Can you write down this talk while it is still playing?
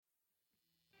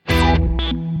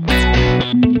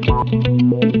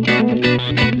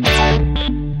And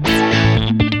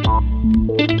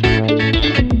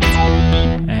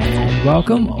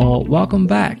welcome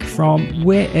back from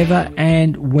wherever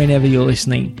and whenever you're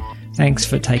listening. Thanks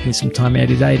for taking some time out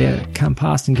of your day to come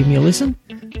past and give me a listen.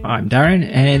 I'm Darren,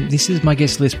 and this is my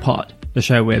Guest List Pod, the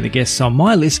show where the guests on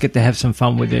my list get to have some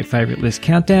fun with their favourite list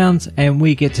countdowns, and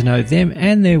we get to know them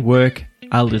and their work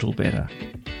a little better.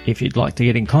 If you'd like to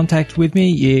get in contact with me,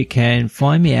 you can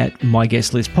find me at My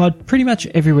Guest List Pod pretty much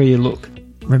everywhere you look.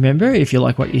 Remember, if you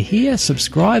like what you hear,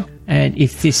 subscribe, and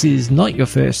if this is not your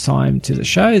first time to the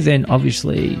show, then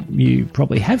obviously you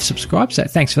probably have subscribed, so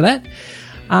thanks for that.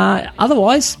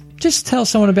 Otherwise, just tell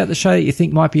someone about the show that you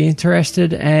think might be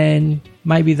interested, and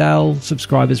maybe they'll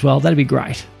subscribe as well. That'd be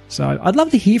great. So I'd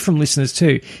love to hear from listeners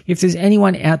too. If there's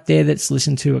anyone out there that's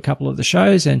listened to a couple of the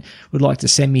shows and would like to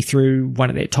send me through one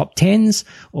of their top 10s,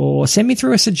 or send me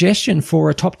through a suggestion for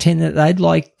a top 10 that they'd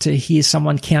like to hear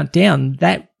someone count down,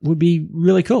 that would be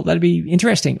really cool. That'd be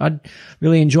interesting. I'd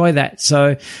really enjoy that.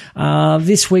 So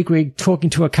this week we're talking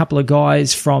to a couple of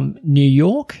guys from New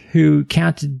York who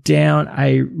counted down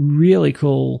a really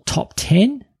cool top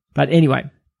 10. But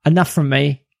anyway, enough from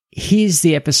me. Here's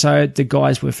the episode. The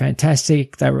guys were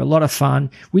fantastic. They were a lot of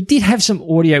fun. We did have some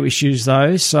audio issues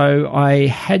though, so I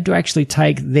had to actually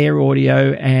take their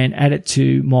audio and add it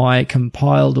to my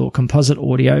compiled or composite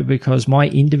audio because my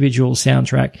individual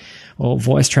soundtrack or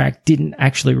voice track didn't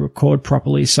actually record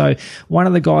properly. So one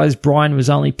of the guys, Brian, was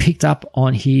only picked up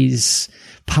on his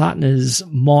partner's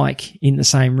mic in the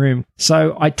same room.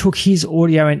 So I took his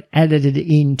audio and added it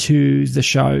into the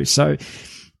show. So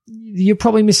you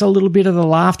probably miss a little bit of the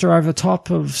laughter over top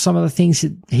of some of the things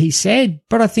that he said,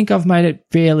 but I think I've made it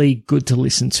fairly good to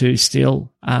listen to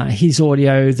still. His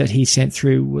audio that he sent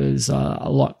through was a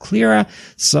lot clearer,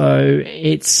 so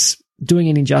it's doing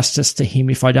an injustice to him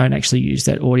if I don't actually use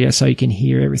that audio so you can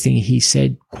hear everything he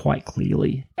said quite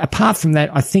clearly. Apart from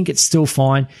that, I think it's still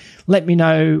fine. Let me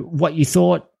know what you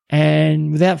thought,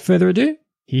 and without further ado,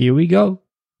 here we go.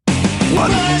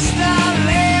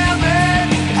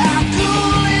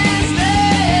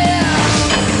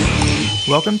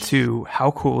 Welcome to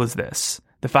How Cool Is This?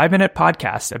 The 5-minute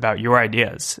podcast about your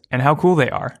ideas and how cool they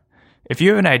are. If you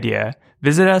have an idea,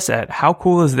 visit us at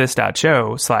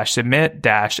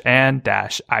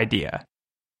howcoolisthis.show/submit-and-idea.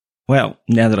 Well,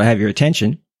 now that I have your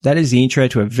attention, that is the intro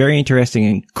to a very interesting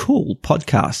and cool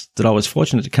podcast that I was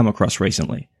fortunate to come across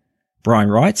recently. Brian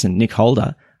Wrights and Nick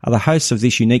Holder are the hosts of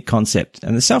this unique concept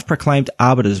and the self-proclaimed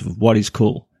arbiters of what is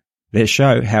cool. Their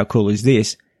show, How Cool Is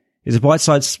This?, is a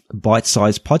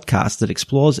bite-sized podcast that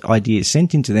explores ideas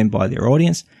sent into them by their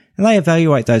audience, and they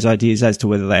evaluate those ideas as to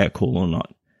whether they are cool or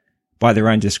not. By their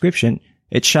own description,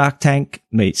 it's Shark Tank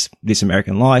meets This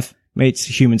American Life meets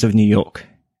Humans of New York.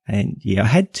 And yeah, I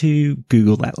had to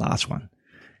Google that last one.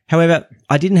 However,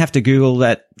 I didn't have to Google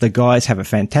that. The guys have a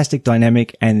fantastic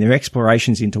dynamic, and their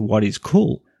explorations into what is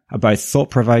cool are both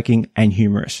thought-provoking and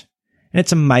humorous. And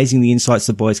it's amazing the insights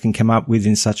the boys can come up with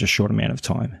in such a short amount of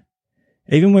time.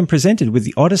 Even when presented with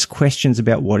the oddest questions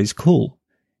about what is cool.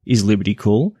 Is Liberty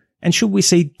cool? And should we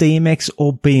see DMX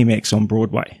or BMX on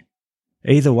Broadway?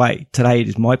 Either way, today it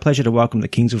is my pleasure to welcome the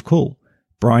Kings of Cool,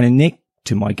 Brian and Nick,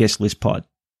 to my Guest List Pod.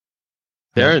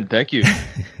 Darren, thank you.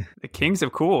 The Kings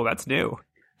of Cool, that's new.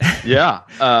 Yeah.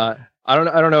 I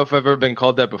don't know if I've ever been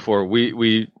called that before.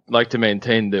 We like to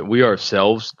maintain that we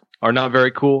ourselves are not very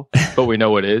cool, but we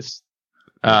know it is.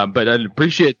 But I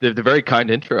appreciate the very kind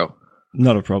intro.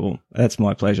 Not a problem. That's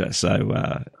my pleasure.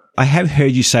 So, I have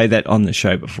heard you say that on the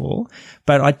show before,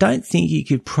 but I don't think you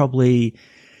could probably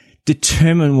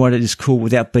determine what is cool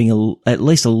without being at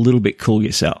least a little bit cool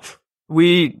yourself.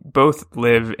 We both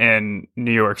live in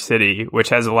New York City, which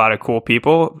has a lot of cool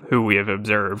people who we have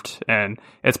observed, and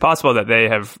it's possible that they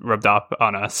have rubbed off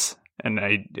on us, and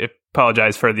I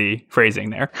apologize for the phrasing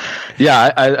there.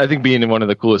 Yeah, I think being in one of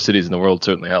the coolest cities in the world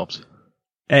certainly helps.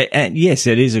 And yes,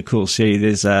 it is a cool city.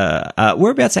 There's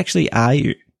whereabouts actually are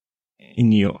you in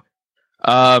New York?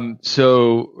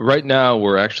 So right now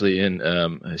we're actually in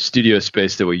a studio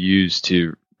space that we use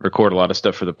to record a lot of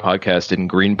stuff for the podcast in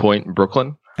Greenpoint,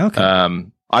 Brooklyn. Okay.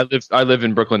 I live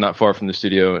in Brooklyn, not far from the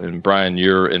studio, and Brian,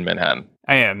 you're in Manhattan.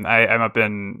 I am. I'm up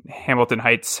in Hamilton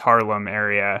Heights, Harlem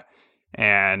area,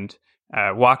 and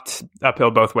walked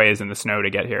uphill both ways in the snow to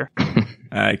get here.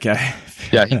 Okay.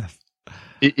 Yeah.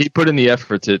 He put in the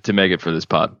effort to make it for this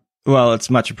pod. Well, it's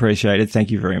much appreciated.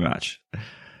 Thank you very much.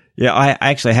 Yeah, I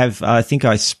actually have, I think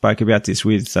I spoke about this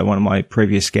with one of my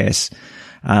previous guests.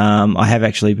 I have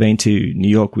actually been to New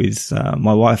York with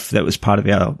my wife. That was part of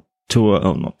our tour,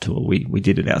 or not tour, we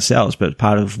did it ourselves, but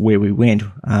part of where we went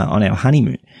on our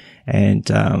honeymoon. And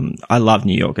I love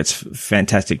New York. It's a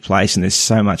fantastic place, and there's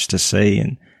so much to see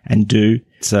and do.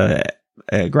 It's a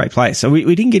great place. So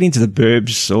we didn't get into the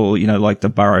burbs or, like the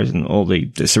boroughs and all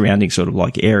the surrounding sort of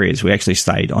like areas. We actually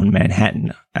stayed on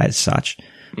Manhattan as such.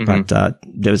 Mm-hmm. But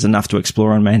there was enough to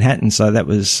explore on Manhattan, so that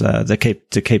was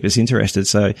to keep us interested.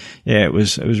 So yeah, it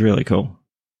was really cool.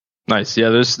 Nice. Yeah,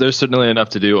 there's certainly enough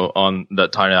to do on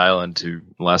that tiny island to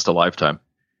last a lifetime.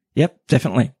 Yep,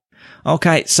 definitely.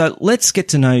 Okay, so let's get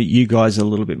to know you guys a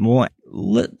little bit more.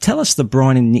 Tell us the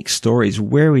Brian and Nick stories.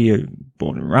 Where were you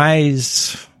born and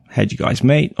raised? How'd you guys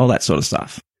meet? All that sort of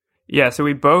stuff. Yeah, so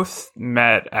we both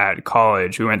met at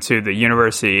college. We went to the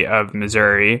University of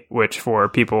Missouri, which for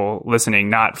people listening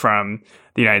not from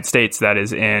the United States, that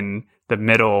is in the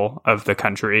middle of the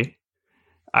country.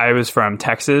 I was from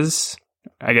Texas.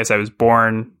 I guess I was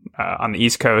born on the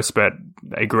East Coast, but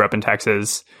I grew up in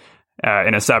Texas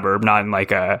in a suburb, not in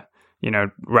like a,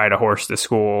 ride a horse to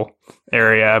school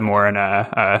area, more in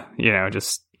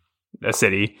just a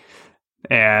city.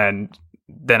 And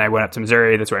then I went up to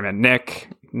Missouri. That's where I met Nick.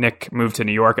 Nick moved to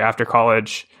New York after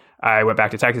college. I went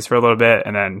back to Texas for a little bit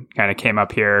and then kind of came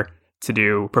up here to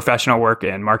do professional work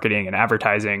in marketing and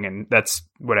advertising. And that's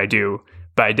what I do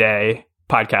by day,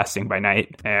 podcasting by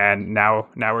night. And now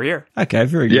we're here. Okay,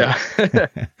 very good. Yeah.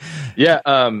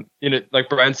 Yeah. Like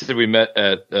Brian said, we met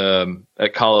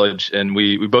at college, and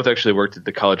we both actually worked at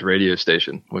the college radio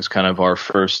station. It was kind of our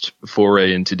first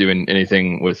foray into doing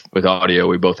anything with audio.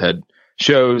 We both had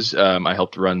shows. I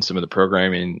helped run some of the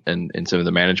programming and some of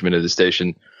the management of the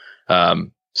station.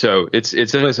 So it's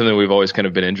definitely something we've always kind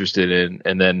of been interested in.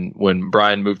 And then when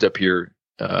Brian moved up here,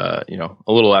 a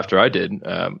little after I did,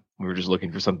 we were just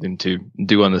looking for something to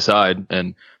do on the side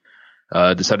and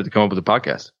decided to come up with a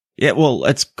podcast. Yeah, well,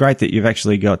 it's great that you've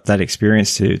actually got that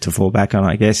experience to fall back on,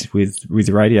 I guess, with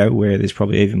radio, where there's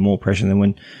probably even more pressure than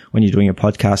when you're doing a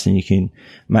podcast and you can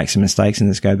make some mistakes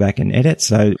and just go back and edit.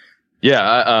 So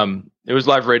yeah, it was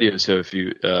live radio, so if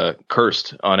you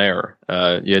cursed on air,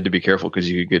 you had to be careful because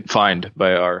you could get fined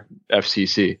by our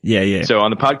FCC. Yeah. So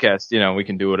on the podcast, we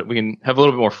can do it. We can have a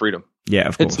little bit more freedom. Yeah,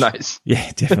 of course. It's nice.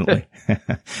 Yeah, definitely.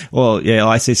 Well, yeah,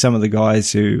 I see some of the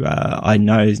guys who I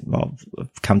know,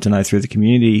 come to know through the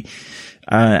community,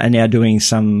 are now doing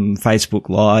some Facebook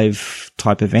Live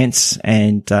type events,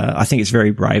 and I think it's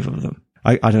very brave of them.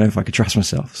 I don't know if I could trust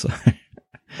myself, so.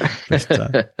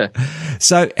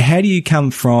 So how do you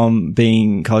come from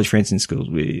being college friends in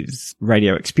school with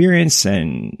radio experience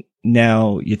and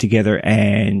now you're together,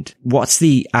 and what's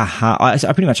the aha? I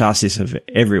pretty much asked this of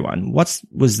everyone.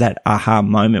 Was that aha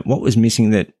moment? What was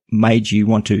missing that made you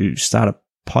want to start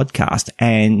a podcast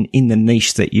and in the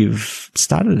niche that you've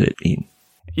started it in?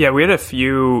 Yeah, we had a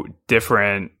few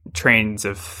different trains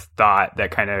of thought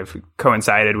that kind of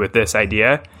coincided with this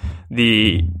idea.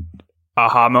 The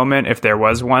aha moment, if there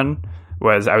was one,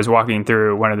 was I was walking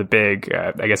through one of the big,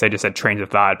 I guess I just said trains of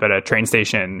thought, but a train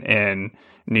station in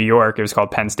New York. It was called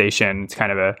Penn Station. It's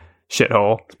kind of a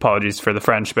shithole. Apologies for the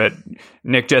French, but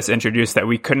Nick just introduced that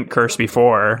we couldn't curse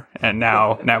before, and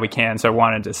now we can. So I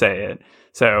wanted to say it.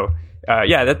 So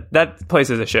that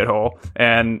place is a shithole.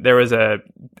 And there was a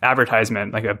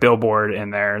advertisement, like a billboard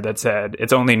in there that said,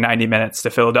 it's only 90 minutes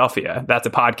to Philadelphia. That's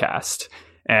a podcast.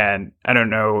 And I don't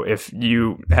know if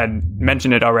you had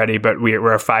mentioned it already, but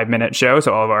we're a 5-minute show.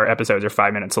 So all of our episodes are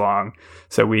 5 minutes long.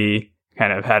 So we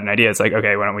kind of had an idea. It's like,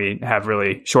 okay, why don't we have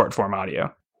really short form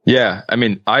audio? Yeah. I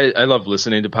mean, I love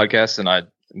listening to podcasts, and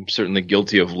I'm certainly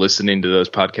guilty of listening to those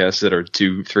podcasts that are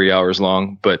 2-3 hours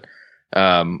long, but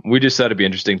we just thought it'd be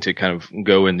interesting to kind of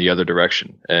go in the other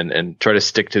direction and try to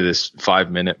stick to this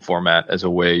 5-minute format as a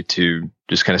way to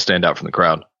just kind of stand out from the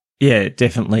crowd. Yeah,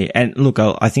 definitely. And look,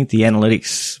 I think the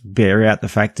analytics bear out the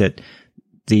fact that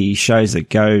the shows that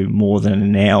go more than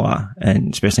an hour,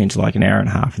 and especially into like an hour and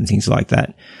a half and things like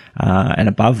that, and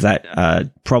above that,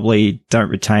 probably don't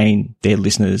retain their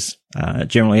listeners,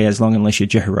 generally as long, unless you're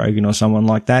Joe Rogan or someone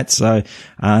like that. So,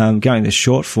 going the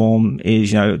short form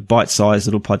is, bite-sized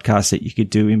little podcasts that you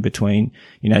could do in between,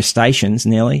 stations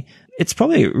nearly. It's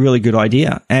probably a really good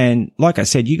idea. And like I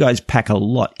said, you guys pack a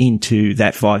lot into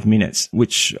that 5 minutes,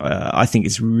 which I think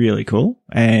is really cool.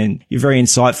 And you're very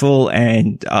insightful.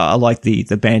 And I like the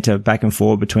banter back and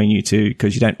forth between you two,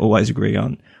 because you don't always agree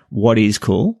on what is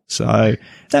cool. So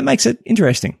that makes it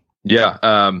interesting.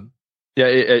 Yeah.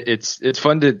 It's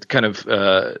fun to kind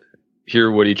of hear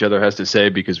what each other has to say,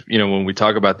 because, when we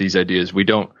talk about these ideas, we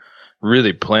don't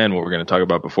really plan what we're going to talk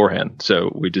about beforehand.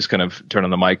 So we just kind of turn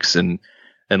on the mics and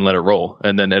let it roll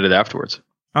and then edit afterwards.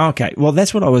 Okay. Well,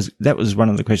 that was one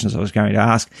of the questions I was going to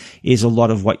ask, is a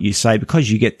lot of what you say,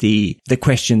 because you get the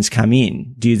questions come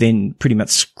in, do you then pretty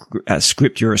much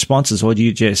script your responses, or do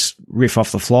you just riff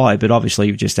off the fly? But obviously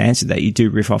you've just answered that. You do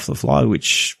riff off the fly,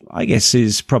 which I guess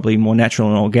is probably more natural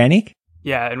and organic.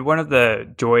 Yeah. And one of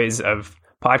the joys of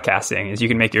podcasting is you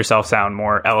can make yourself sound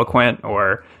more eloquent,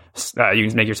 or you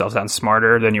can make yourself sound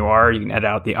smarter than you are. You can edit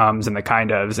out the ums and the kind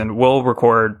ofs, and we'll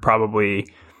record probably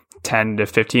 10 to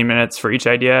 15 minutes for each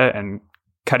idea and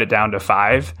cut it down to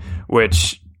 5,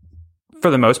 which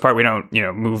for the most part, we don't,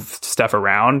 move stuff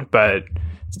around, but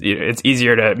it's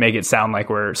easier to make it sound like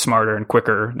we're smarter and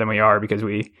quicker than we are, because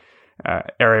we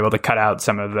are able to cut out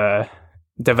some of the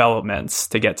developments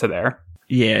to get to there.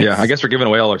 Yeah, I guess we're giving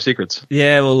away all our secrets.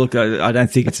 Yeah, well, look, I don't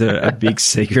think it's a big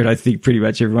secret. I think pretty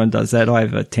much everyone does that. I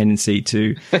have a tendency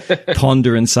to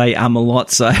ponder and say a lot,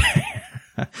 so...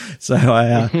 So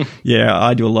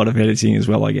I do a lot of editing as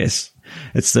well, I guess.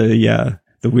 It's the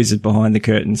wizard behind the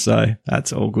curtain, so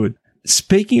that's all good.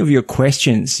 Speaking of your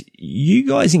questions, you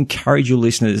guys encourage your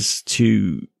listeners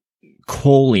to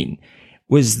call in.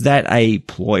 Was that a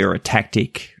ploy or a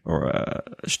tactic or a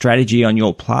strategy on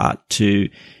your part to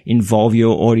involve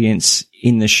your audience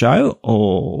in the show,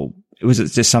 or was it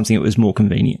just something that was more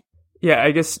convenient? Yeah,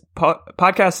 I guess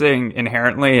podcasting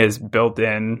inherently is built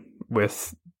in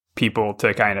with people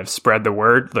to kind of spread the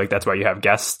word. Like, that's why you have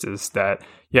guests, is that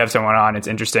you have someone on, it's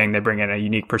interesting, they bring in a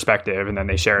unique perspective, and then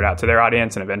they share it out to their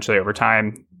audience, and eventually over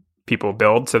time people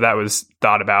build. So that was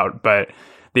thought about. But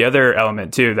the other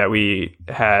element too that we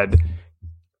had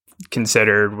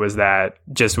considered was that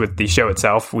just with the show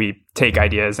itself, we take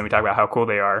ideas and we talk about how cool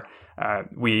they are.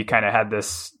 We kind of had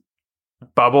this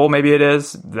bubble, maybe it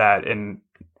is, that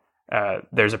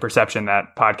there's a perception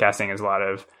that podcasting is a lot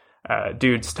of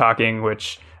dudes talking,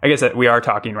 which I guess that we are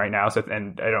talking right now. So,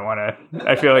 and I don't want to,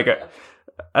 I feel like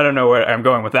I don't know where I'm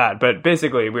going with that, but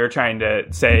basically we're trying to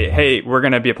say, hey, we're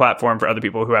going to be a platform for other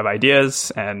people who have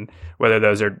ideas, and whether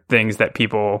those are things that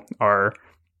people are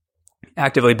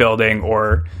actively building,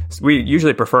 or we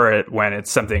usually prefer it when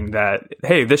it's something that,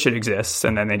 hey, this should exist,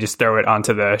 and then they just throw it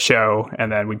onto the show,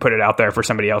 and then we put it out there for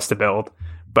somebody else to build.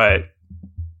 But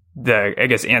the, I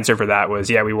guess, answer for that was,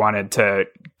 we wanted to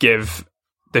give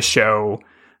the show,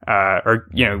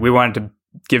 we wanted to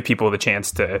give people the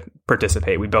chance to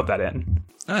participate. We built that in.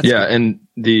 And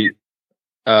the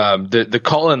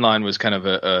call-in line was kind of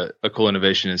a cool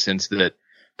innovation, in the sense that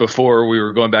before we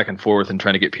were going back and forth and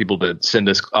trying to get people to send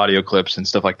us audio clips and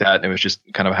stuff like that, and it was just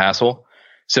kind of a hassle.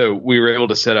 So we were able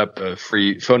to set up a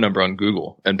free phone number on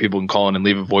Google, and people can call in and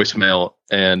leave a voicemail,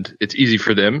 and it's easy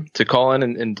for them to call in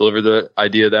and deliver the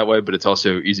idea that way, but it's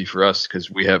also easy for us because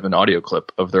we have an audio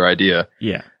clip of their idea.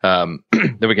 Yeah.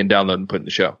 That we can download and put in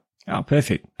the show. Oh,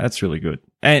 perfect. That's really good.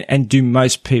 And do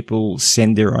most people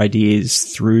send their ideas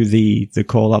through the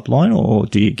call up line, or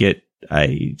do you get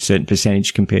a certain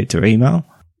percentage compared to email?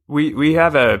 We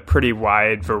have a pretty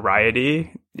wide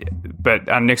variety, but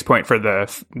on Nick's point for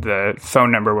the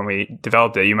phone number, when we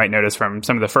developed it, you might notice from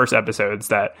some of the first episodes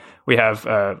that we have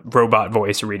a robot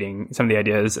voice reading some of the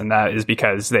ideas, and that is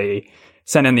because they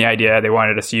sent in the idea, they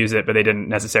wanted us to use it, but they didn't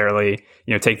necessarily,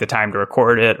 take the time to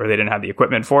record it, or they didn't have the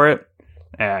equipment for it,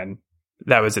 and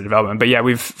that was the development. But yeah,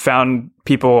 we've found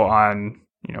people on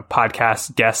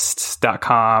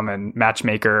podcastguests.com and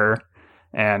Matchmaker,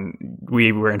 and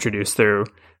we were introduced through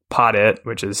Podit,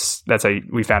 that's how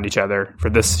we found each other for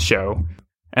this show.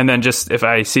 And then just if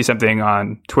I see something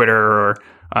on Twitter or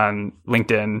on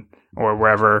LinkedIn or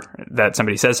wherever that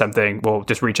somebody says something, we'll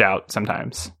just reach out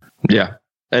sometimes. Yeah.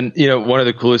 And, one of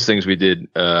the coolest things we did,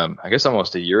 I guess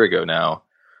almost a year ago now,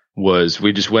 was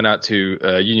we just went out to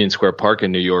Union Square Park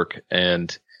in New York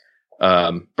and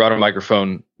brought a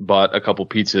microphone, bought a couple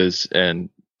pizzas, and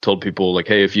told people, like,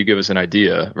 hey, if you give us an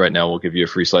idea right now, we'll give you a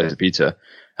free slice of pizza.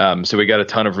 So we got a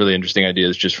ton of really interesting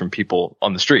ideas just from people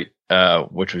on the street,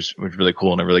 which was really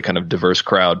cool, and a really kind of diverse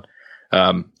crowd.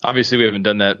 Obviously we haven't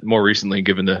done that more recently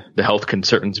given the health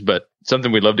concerns, but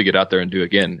something we'd love to get out there and do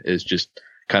again is just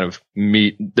kind of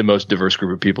meet the most diverse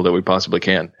group of people that we possibly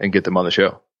can and get them on the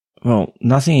show. Well,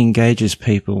 nothing engages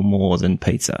people more than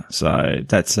pizza. So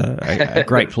that's a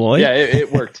great ploy. Yeah,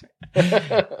 it worked.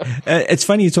 It's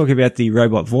funny you talk about the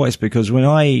robot voice, because when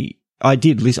I've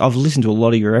listened to a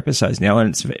lot of your episodes now, and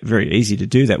it's very easy to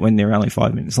do that when they're only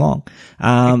 5 minutes long.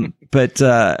 But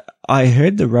I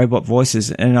heard the robot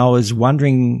voices, and I was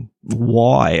wondering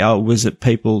why. Was it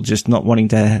people just not wanting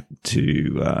to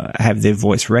have their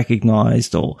voice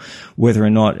recognized, or whether or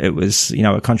not it was,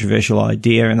 a controversial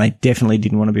idea and they definitely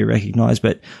didn't want to be recognized?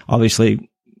 But obviously,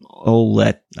 all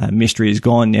that mystery is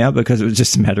gone now because it was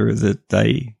just a matter of that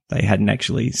they hadn't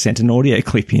actually sent an audio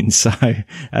clip in. So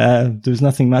there was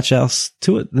nothing much else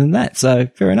to it than that. So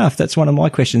fair enough. That's one of my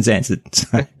questions answered.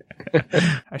 So.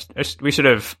 We should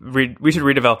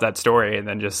redevelop that story and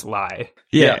then just lie.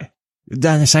 Yeah.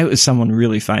 Don't say it was someone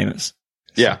really famous.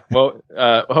 Yeah. Well,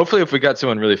 hopefully if we got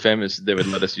someone really famous, they would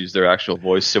let us use their actual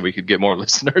voice so we could get more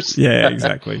listeners. Yeah,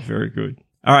 exactly. Very good.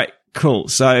 All right, cool.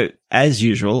 So as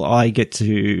usual, I get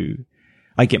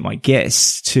my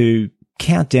guests to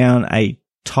count down a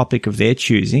topic of their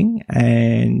choosing.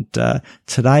 And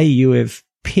today you have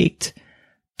picked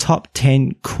top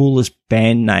 10 coolest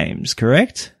band names,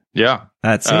 correct? Yeah.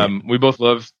 That's it. We both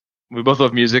love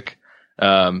music.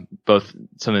 Both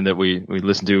something that we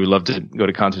listen to. We love to go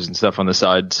to concerts and stuff on the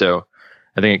side. So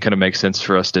I think it kind of makes sense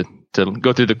for us to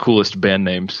go through the coolest band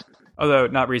names. Although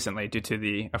not recently due to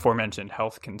the aforementioned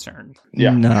health concerns.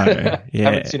 Yeah. No. Yeah.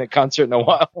 Haven't seen a concert in a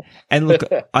while. And look,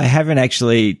 I haven't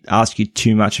actually asked you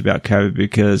too much about COVID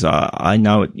because I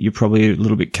know you're probably a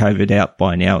little bit COVID out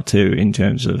by now too, in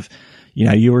terms of,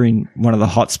 you were in one of the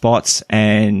hot spots,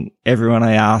 and everyone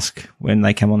I ask when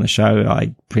they come on the show,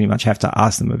 I pretty much have to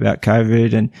ask them about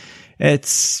COVID, and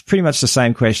it's pretty much the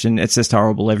same question. It's just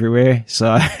horrible everywhere.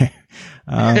 So,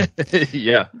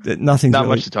 yeah, nothing's not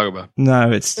really, much to talk about.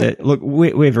 No, it's look,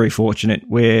 we're very fortunate.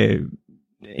 We're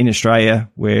in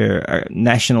Australia. We're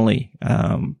nationally,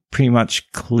 pretty much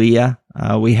clear.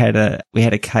 We had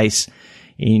a case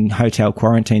in hotel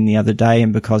quarantine the other day,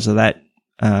 and because of that,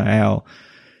 our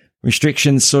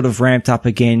restrictions sort of ramped up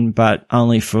again, but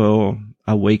only for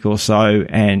a week or so.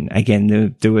 And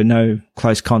again, there were no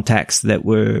close contacts that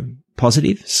were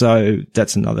positive. So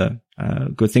that's another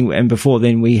good thing. And before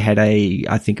then we had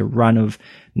I think a run of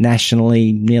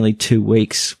nationally nearly 2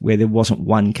 weeks where there wasn't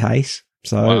one case.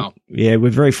 So wow. Yeah, we're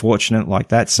very fortunate like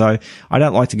that. So I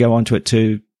don't like to go onto it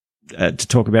to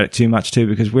talk about it too much too,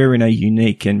 because we're in a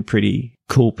unique and pretty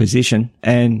cool position,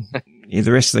 and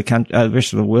the rest of the country, the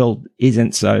rest of the world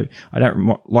isn't. So I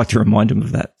don't like to remind them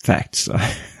of that fact. So,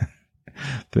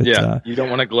 but yeah, you don't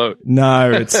want to gloat.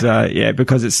 No, it's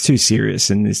because it's too serious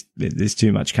and there's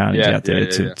too much carnage out there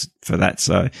for that.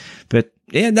 So, but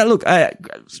yeah, now look,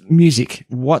 music.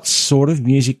 What sort of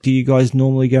music do you guys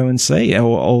normally go and see,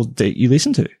 or that you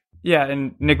listen to? Yeah,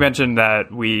 and Nick mentioned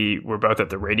that we were both at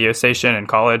the radio station in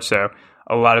college, so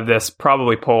a lot of this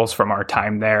probably pulls from our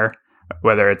time there,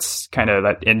 whether it's kind of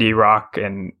that indie rock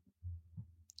and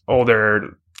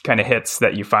older kind of hits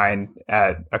that you find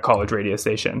at a college radio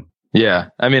station. Yeah.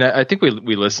 I mean, I think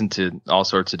we listened to all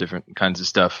sorts of different kinds of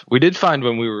stuff. We did find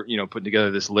when we were, putting together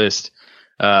this list,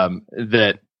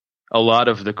 that a lot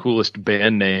of the coolest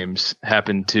band names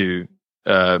happen to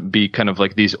be kind of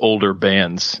like these older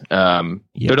bands.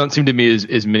 There don't seem to be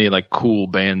as many like cool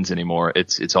bands anymore.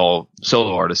 It's all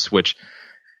solo artists, which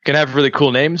can have really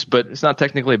cool names, but it's not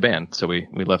technically a band. So we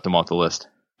left them off the list.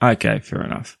 Okay, fair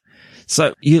enough.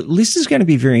 So your list is going to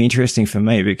be very interesting for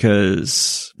me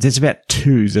because there's about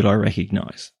 2 that I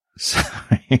recognize. So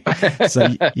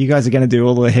you guys are going to do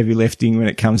all the heavy lifting when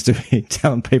it comes to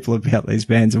telling people about these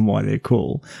bands and why they're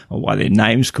cool or why their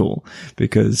name's cool.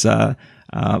 Because, look,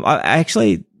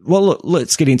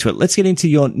 let's get into it. Let's get into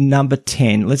your number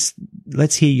 10.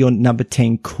 Let's hear your number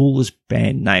 10 coolest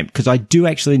band name, because I do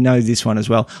actually know this one as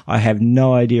well. I have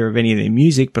no idea of any of their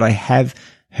music, but I have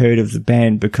heard of the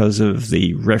band because of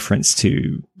the reference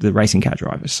to the racing car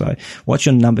drivers. So what's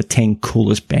your number 10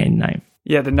 coolest band name?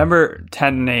 Yeah, the number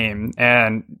 10 name,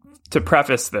 and to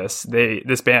preface this,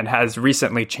 this band has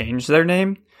recently changed their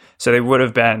name, so they would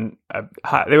have had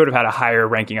a higher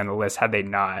ranking on the list had they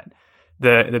not.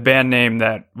 The band name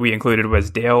that we included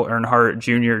was Dale Earnhardt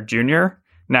Jr.,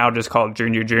 now just called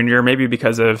Junior Jr., maybe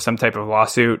because of some type of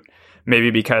lawsuit, maybe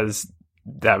because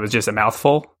that was just a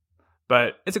mouthful,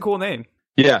 but it's a cool name.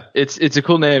 Yeah, it's a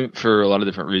cool name for a lot of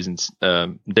different reasons.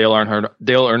 Dale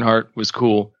Earnhardt was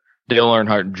cool. Dale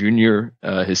Earnhardt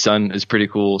Jr., his son, is pretty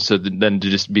cool. So then to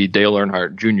just be Dale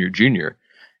Earnhardt Jr.,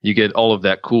 you get all of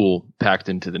that cool packed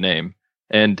into the name.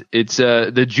 And it's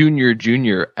the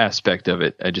Junior aspect of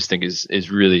it, I just think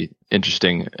is really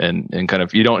interesting and kind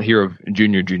of, you don't hear of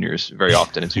Juniors very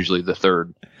often. It's usually the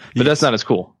third, but that's not as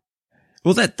cool.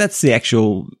 Well, that's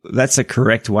the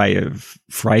correct way of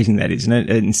phrasing that, isn't it?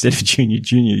 Instead of Junior,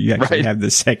 you actually have the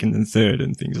second and third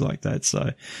and things like that.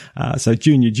 So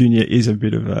Junior is a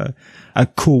bit of a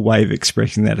cool way of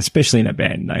expressing that, especially in a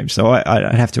band name. So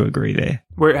I have to agree there.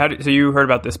 So you heard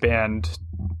about this band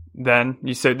then?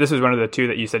 You said this is one of the 2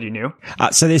 that you said you knew?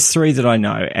 So there's 3 that I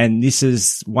know, and this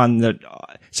is one that,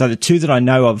 so the 2 that I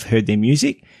know of heard their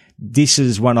music. This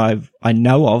is one I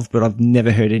know of, but I've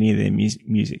never heard any of their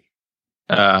music.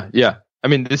 Yeah. I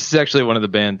mean, this is actually one of the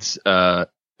bands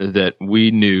that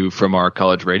we knew from our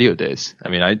college radio days. I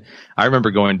mean, I remember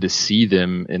going to see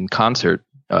them in concert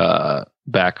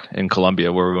back in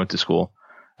Columbia where we went to school.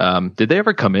 Did they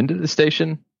ever come into the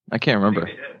station? I can't remember.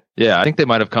 Yeah, I think they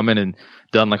might have come in and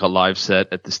done like a live set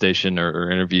at the station or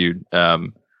interviewed.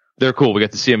 They're cool. We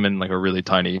got to see them in like a really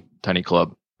tiny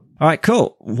club. All right,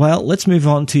 cool. Well, let's move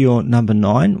on to your number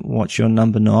 9. What's your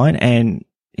number 9? And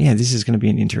yeah, this is going to be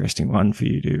an interesting one for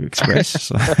you to express.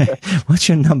 So, what's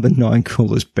your number 9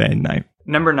 coolest band name?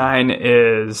 Number 9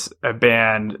 is a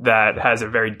band that has a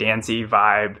very dancey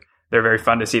vibe. They're very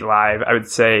fun to see live. I would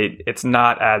say it's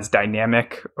not as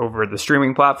dynamic over the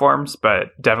streaming platforms,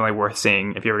 but definitely worth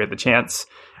seeing if you ever get the chance,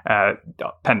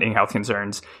 pending health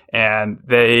concerns. And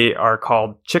they are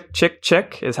called Chick Chick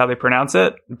Chick is how they pronounce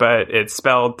it, but it's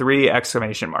spelled 3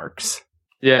 exclamation marks.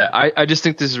 Yeah, I just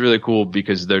think this is really cool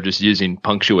because they're just using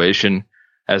punctuation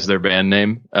as their band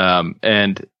name.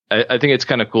 And I think it's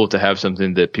kind of cool to have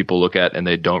something that people look at and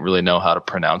they don't really know how to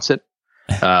pronounce it.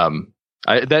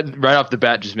 That right off the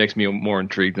bat just makes me more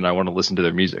intrigued and I want to listen to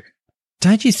their music.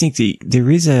 Don't you think there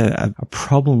is a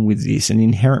problem with this, an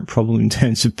inherent problem in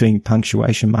terms of being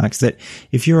punctuation marks, that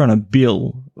if you're on a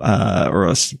bill, or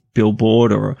a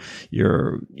billboard, or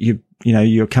you're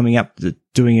coming up to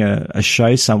doing a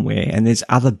show somewhere and there's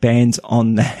other bands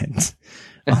on that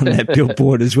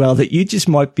billboard as well, that you just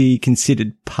might be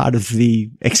considered part of the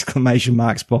exclamation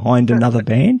marks behind another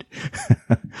band?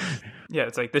 Yeah,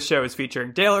 it's like this show is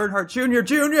featuring Dale Earnhardt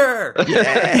Jr.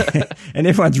 Yeah. And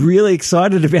everyone's really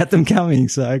excited about them coming.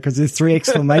 So, because there's 3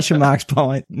 exclamation marks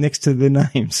next to their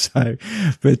name. So,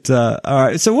 but, all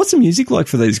right. So what's the music like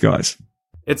for these guys?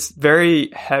 It's very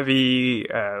heavy,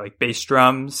 like bass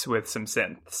drums with some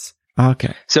synths.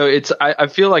 Okay. So I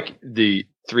feel like the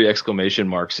 3 exclamation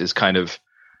marks is kind of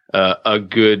a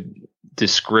good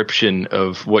description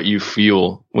of what you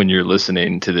feel when you're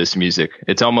listening to this music.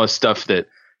 It's almost stuff that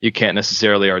you can't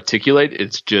necessarily articulate.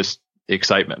 It's just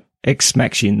excitement. X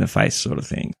smacks you in the face sort of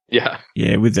thing. Yeah.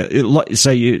 Yeah.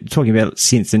 So you're talking about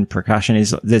synth and percussion.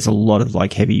 There's a lot of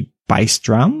like heavy bass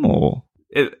drum, or?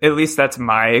 At least that's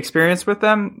my experience with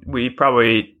them.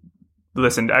 I've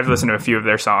listened to a few of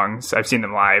their songs. I've seen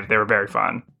them live. They were very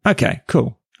fun. Okay,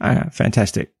 cool.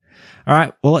 Fantastic. All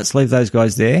right. Well, let's leave those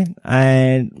guys there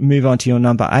and move on to your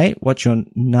number 8. What's your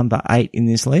number 8 in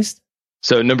this list?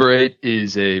 So number 8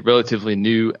 is a relatively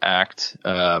new act.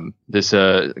 This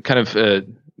kind of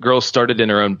girl started in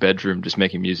her own bedroom just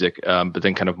making music, but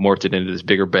then kind of morphed it into this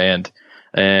bigger band.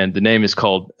 And the name is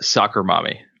called Soccer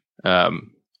Mommy,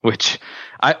 which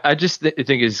I just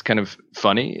think is kind of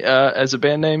funny as a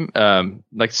band name.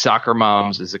 Like soccer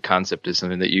moms as a concept is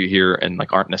something that you hear and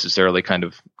like aren't necessarily kind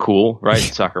of cool, right?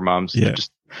 Soccer moms, yeah.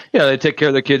 They take care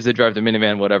of their kids, they drive the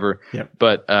minivan, whatever. Yep.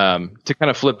 But to kind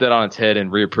of flip that on its head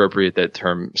and reappropriate that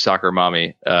term soccer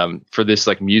mommy for this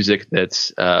like music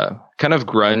that's kind of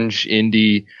grunge,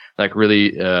 indie, like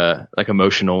really like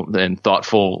emotional and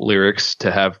thoughtful lyrics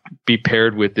to be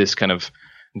paired with this kind of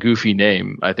goofy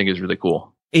name, I think is really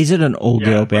cool. Is it an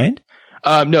all-girl band?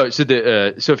 No, so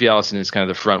the Sophie Allison is kind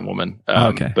of the front woman.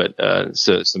 Okay. But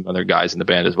so some other guys in the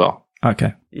band as well.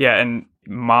 Okay. Yeah, and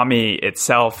mommy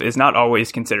itself is not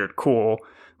always considered cool.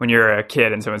 When you're a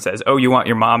kid and someone says, "Oh, you want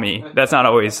your mommy," that's not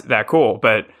always that cool.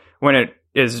 But when it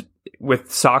is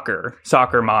with soccer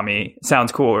mommy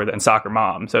sounds cooler than soccer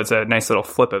mom. So it's a nice little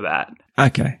flip of that.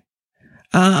 Okay.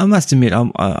 I must admit,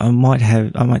 I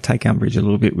might take umbrage a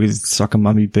little bit with soccer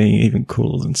mummy being even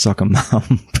cooler than soccer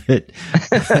mum, but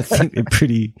I think they're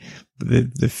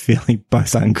fairly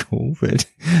both uncool, but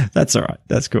that's all right.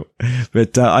 That's cool.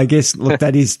 But, I guess, look,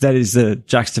 that is the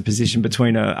juxtaposition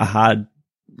between a hard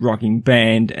rocking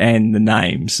band and the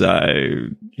name. So,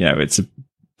 it's a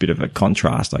bit of a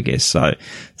contrast, I guess. So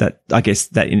that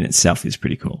in itself is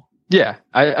pretty cool. Yeah,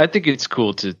 I think it's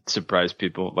cool to surprise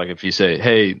people. Like if you say,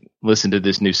 "Hey, listen to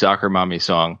this new Soccer Mommy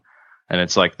song," and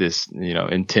it's like this,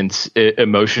 intense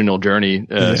emotional journey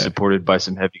supported by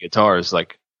some heavy guitars.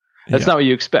 Like that's not what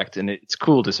you expect, and it's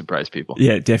cool to surprise people.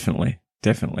 Yeah, definitely.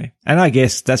 And I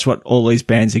guess that's what all these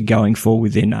bands are going for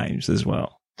with their names as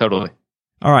well. Totally.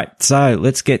 All right, so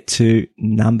let's get to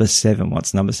number 7.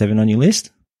 What's number 7 on your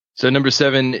list? So number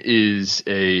 7 is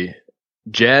a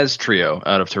jazz trio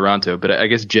out of Toronto, but I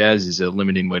guess jazz is a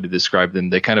limiting way to describe them.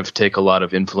 They kind of take a lot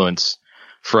of influence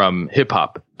from hip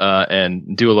hop,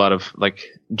 and do a lot of like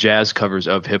jazz covers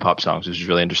of hip hop songs, which is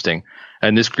really interesting.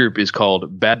 And this group is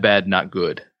called Bad Bad Not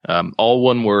Good. All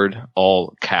one word,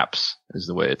 all caps is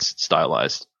the way it's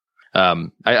stylized.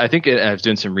 I think I was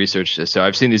doing some research. So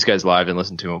I've seen these guys live and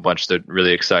listened to them a bunch. They're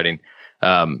really exciting.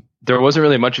 there wasn't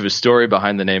really much of a story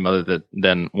behind the name other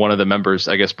than one of the members,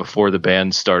 I guess, before the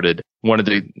band started, wanted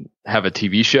to have a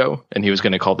TV show, and he was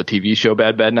going to call the TV show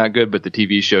Bad Bad Not Good, but the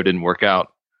TV show didn't work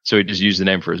out, so he just used the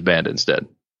name for his band instead.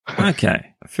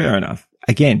 Okay, fair enough.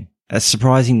 Again, a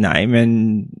surprising name,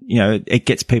 and it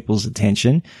gets people's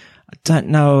attention. I don't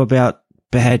know about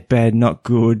Bad Bad Not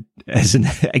Good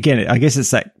again, I guess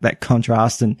it's that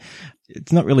contrast, and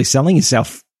it's not really selling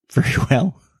yourself very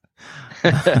well.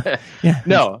 Yeah.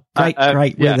 No.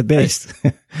 Great. We're the best.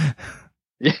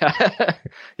 Yeah.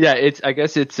 Yeah. I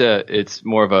guess it's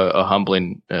more of a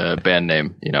humbling, band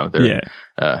name. They're,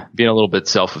 being a little bit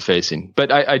self-effacing,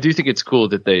 but I do think it's cool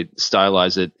that they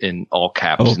stylize it in all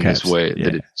caps this way,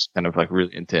 that it's kind of like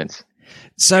really intense.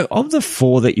 So of the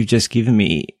 4 that you've just given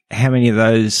me, how many of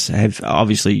those have,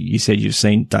 obviously you said you've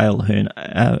seen Dale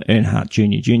Earnhardt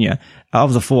Jr.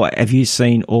 Of the 4, have you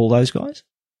seen all those guys?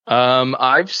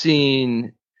 I've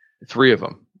seen 3 of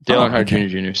them. Dale Earnhardt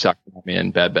Jr., Soccer Mommy,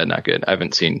 and Bad Bad Not Good. I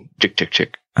haven't seen Chick Chick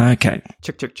Chick. Okay.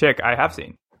 Chick Chick Chick, I have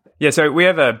seen. Yeah, so we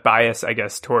have a bias, I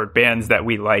guess, toward bands that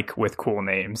we like with cool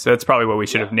names. So that's probably what we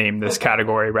should have named this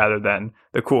category rather than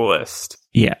the coolest.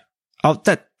 Yeah. Oh,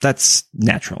 that's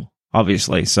natural,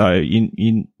 obviously. So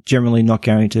you're generally not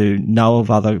going to know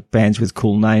of other bands with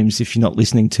cool names if you're not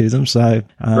listening to them. So,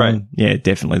 right. Yeah,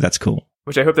 definitely. That's cool.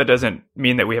 Which I hope that doesn't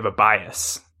mean that we have a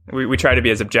bias. We try to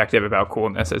be as objective about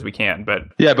coolness as we can, but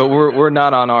we're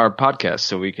not on our podcast,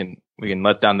 so we can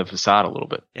let down the facade a little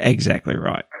bit. Exactly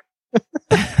right.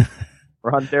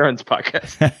 We're on Darren's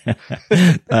podcast.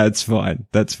 That's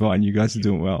fine. You guys are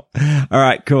doing well. All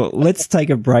right, cool. Let's take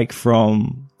a break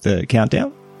from the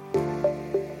countdown.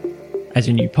 As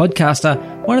a new podcaster,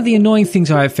 one of the annoying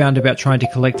things I have found about trying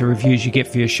to collect the reviews you get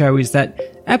for your show is that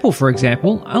Apple, for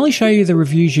example, only show you the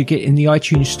reviews you get in the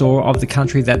iTunes store of the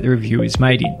country that the review is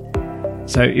made in.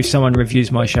 So if someone reviews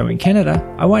my show in Canada,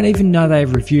 I won't even know they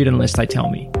have reviewed unless they tell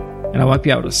me. And I won't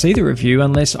be able to see the review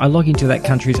unless I log into that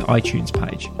country's iTunes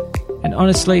page. And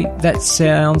honestly, that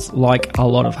sounds like a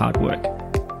lot of hard work.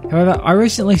 However, I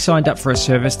recently signed up for a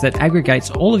service that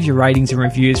aggregates all of your ratings and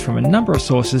reviews from a number of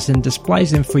sources and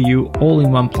displays them for you all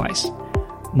in one place.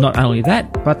 Not only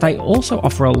that, but they also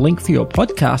offer a link for your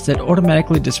podcast that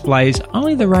automatically displays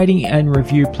only the rating and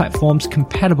review platforms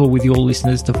compatible with your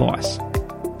listener's device.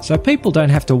 So people don't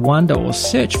have to wonder or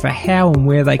search for how and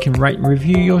where they can rate and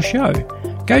review your show.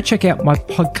 Go check out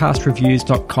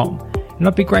mypodcastreviews.com. And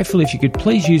I'd be grateful if you could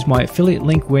please use my affiliate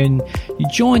link when you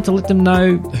join to let them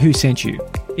know who sent you.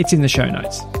 It's in the show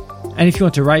notes. And if you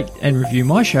want to rate and review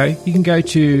my show, you can go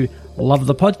to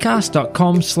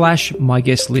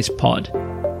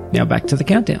lovethepodcast.com/myguestlistpod. Now back to the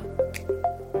countdown.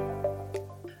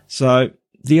 So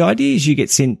the ideas you get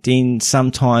sent in,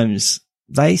 sometimes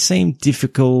they seem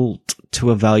difficult to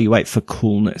evaluate for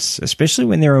coolness, especially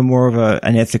when they're more of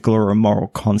an ethical or a moral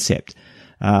concept.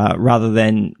 Rather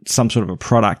than some sort of a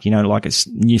product, like a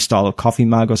new style of coffee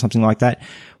mug or something like that.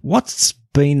 What's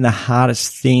been the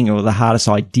hardest thing or the hardest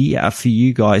idea for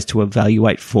you guys to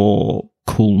evaluate for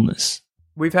coolness?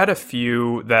 We've had a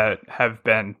few that have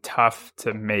been tough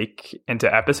to make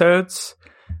into episodes,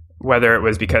 whether it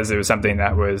was because it was something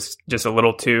that was just a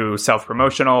little too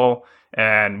self-promotional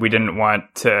and we didn't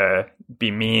want to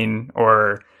be mean,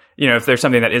 or if there's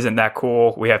something that isn't that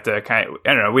cool, we have to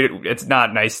it's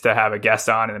not nice to have a guest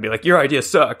on and be like, your idea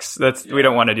sucks. We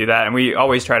don't want to do that. And we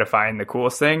always try to find the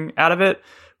coolest thing out of it.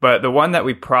 But the one that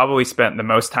we probably spent the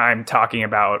most time talking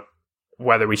about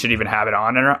whether we should even have it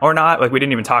on or not, like we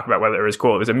didn't even talk about whether it was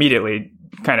cool. It was immediately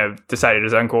kind of decided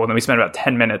as uncool. And then we spent about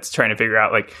 10 minutes trying to figure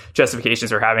out like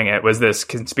justifications for having it. Was this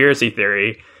conspiracy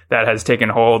theory that has taken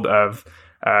hold of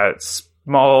a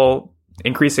small,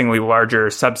 increasingly larger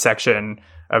subsection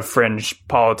of fringe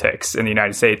politics in the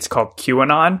United States called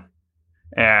QAnon.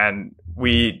 And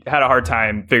we had a hard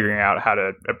time figuring out how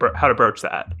to broach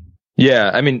that.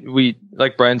 Yeah. I mean, we,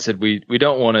 like Brian said, we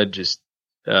don't want to just,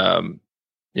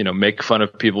 make fun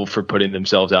of people for putting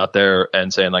themselves out there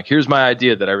and saying like, here's my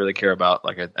idea that I really care about.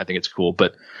 Like, I think it's cool,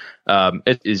 but,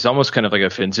 it is almost kind of like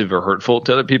offensive or hurtful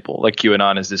to other people. Like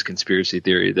QAnon is this conspiracy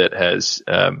theory that has,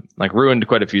 ruined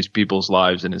quite a few people's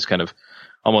lives and is kind of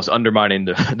almost undermining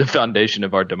the foundation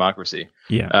of our democracy.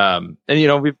 Yeah.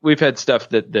 And we've had stuff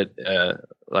that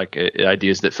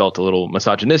ideas that felt a little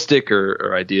misogynistic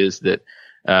or ideas that,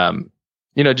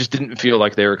 just didn't feel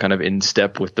like they were kind of in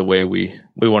step with the way we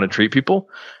want to treat people.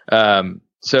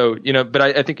 But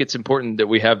I think it's important that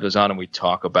we have those on and we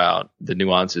talk about the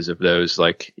nuances of those.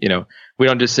 Like, we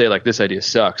don't just say like, this idea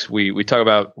sucks. We talk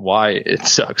about why it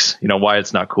sucks, why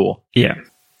it's not cool. Yeah.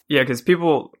 Yeah. 'Cause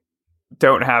people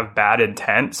don't have bad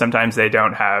intent. Sometimes they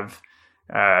don't have,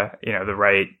 the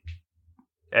right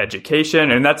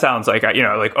education. And that sounds like,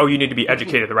 like, oh, you need to be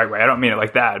educated the right way. I don't mean it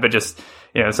like that, but just,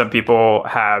 some people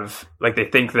have, like, they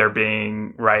think they're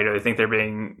being right, or they think they're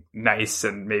being nice,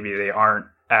 and maybe they aren't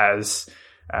as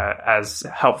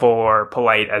helpful or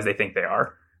polite as they think they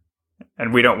are.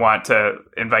 And we don't want to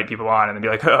invite people on and then be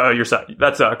like, oh,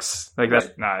 that sucks. Like, that's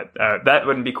not, that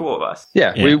wouldn't be cool of us.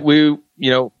 Yeah.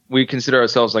 We consider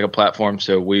ourselves like a platform.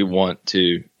 So we want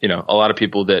to, a lot of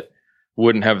people that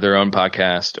wouldn't have their own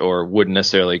podcast or wouldn't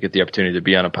necessarily get the opportunity to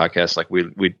be on a podcast, like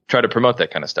we try to promote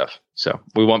that kind of stuff. So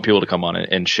we want people to come on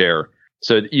and share.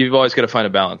 So you've always got to find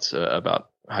a balance about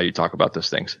how you talk about those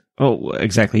things. Oh,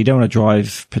 exactly. You don't want to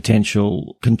drive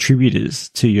potential contributors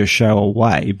to your show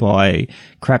away by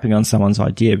crapping on someone's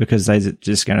idea, because they're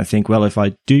just going to think, well, if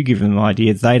I do give them an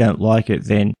idea, they don't like it,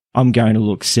 then I'm going to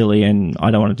look silly and I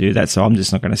don't want to do that. So I'm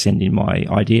just not going to send in my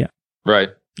idea. Right.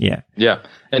 Yeah. Yeah.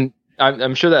 And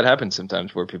I'm sure that happens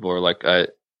sometimes where people are like,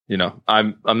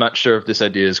 I'm not sure if this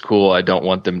idea is cool. I don't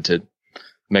want them to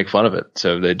make fun of it.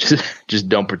 So they just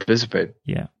don't participate.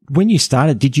 Yeah. When you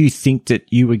started, did you think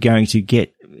that you were going to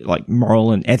get like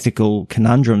moral and ethical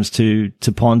conundrums to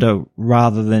ponder,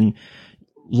 rather than,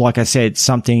 like I said,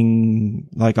 something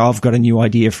like, I've got a new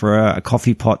idea for a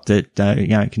coffee pot that,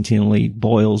 continually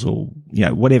boils, or,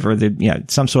 whatever,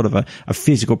 some sort of a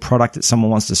physical product that someone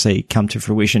wants to see come to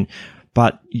fruition.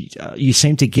 But you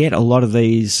seem to get a lot of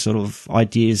these sort of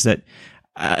ideas that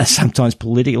are sometimes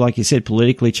like you said,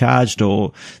 politically charged,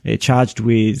 or they're charged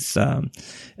with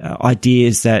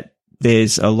ideas that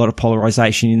there's a lot of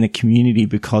polarization in the community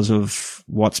because of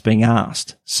what's being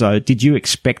asked. So did you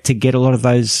expect to get a lot of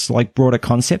those like broader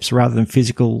concepts rather than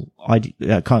physical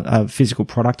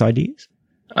product ideas?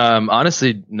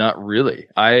 Honestly, not really.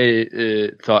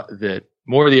 I thought that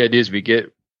more of the ideas we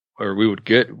would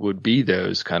get would be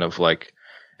those kind of like,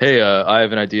 hey, I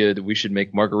have an idea that we should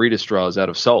make margarita straws out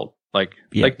of salt. Like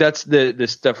that's the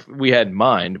stuff we had in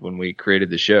mind when we created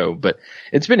the show. But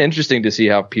it's been interesting to see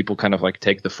how people kind of like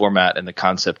take the format and the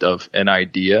concept of an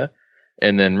idea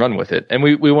and then run with it. And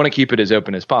we want to keep it as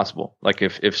open as possible. Like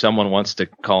if someone wants to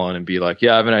call in and be like,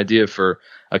 yeah, I have an idea for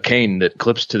a cane that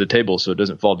clips to the table so it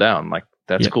doesn't fall down, like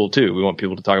that's cool too. We want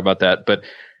people to talk about that. But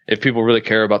if people really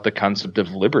care about the concept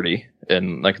of liberty,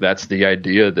 and like that's the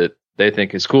idea that they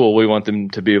think is cool, we want them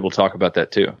to be able to talk about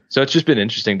that too. So it's just been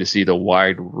interesting to see the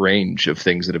wide range of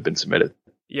things that have been submitted.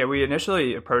 Yeah, we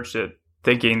initially approached it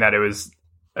thinking that it was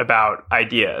about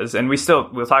ideas, and we'll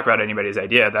talk about anybody's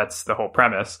idea. That's the whole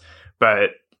premise.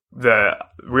 But the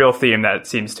real theme that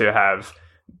seems to have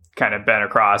kind of been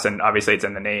across, and obviously it's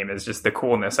in the name, is just the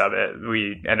coolness of it.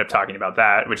 We end up talking about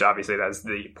that, which obviously that's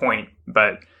the point,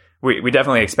 but we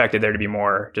definitely expected there to be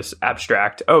more just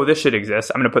abstract, oh, this should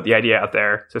exist, I'm going to put the idea out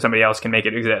there so somebody else can make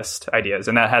it exist ideas.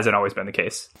 And that hasn't always been the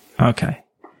case. Okay.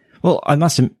 Well, I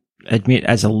must admit,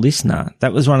 as a listener,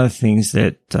 that was one of the things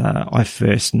that I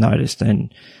first noticed,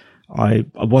 and I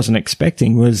wasn't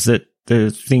expecting, was that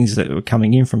the things that were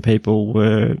coming in from people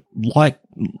were, like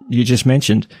you just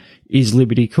mentioned, is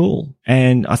liberty cool?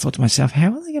 And I thought to myself,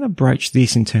 how are they going to broach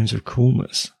this in terms of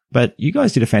coolness? But you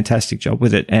guys did a fantastic job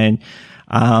with it. And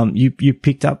you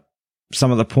picked up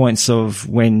some of the points of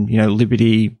when,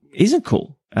 liberty isn't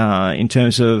cool, in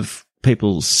terms of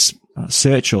people's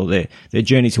search or their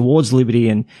journey towards liberty,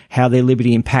 and how their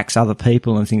liberty impacts other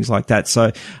people and things like that.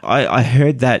 So I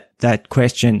heard that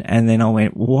question, and then I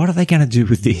went, what are they going to do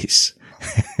with this?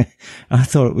 I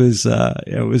thought it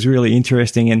was really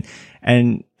interesting.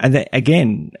 And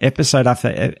again, episode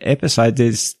after episode,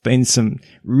 there's been some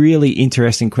really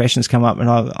interesting questions come up, and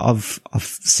I've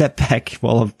sat back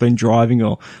while I've been driving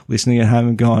or listening at home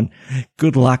and gone,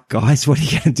 good luck, guys. What are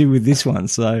you going to do with this one?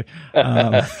 So,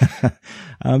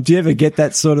 do you ever get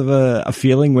that sort of a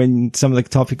feeling when some of the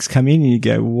topics come in and you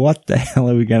go, what the hell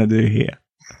are we going to do here?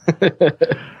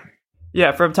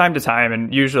 Yeah, from time to time,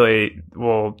 and usually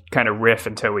we'll kind of riff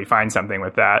until we find something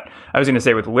with that. I was going to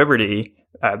say with liberty,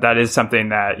 that is something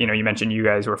that, you mentioned you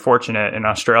guys were fortunate in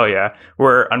Australia.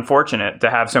 We're unfortunate to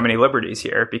have so many liberties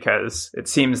here, because it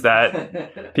seems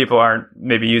that people aren't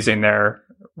maybe using their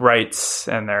rights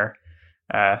and their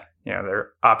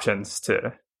options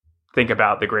to think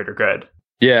about the greater good.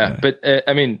 Yeah, but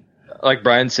I mean, like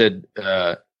Brian said,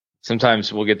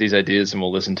 sometimes we'll get these ideas and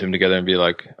we'll listen to them together and be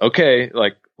like, okay,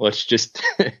 like, let's just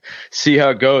see how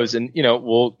it goes. And,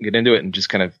 we'll get into it and just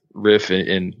kind of riff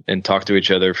and talk to each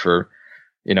other for,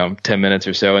 10 minutes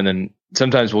or so. And then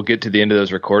sometimes we'll get to the end of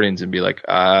those recordings and be like,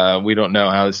 we don't know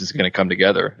how this is going to come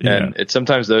together. Yeah. And it's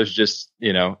sometimes those just,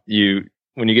 when you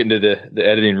get into the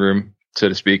editing room, so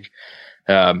to speak,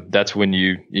 that's when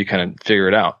you kind of figure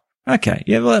it out. Okay.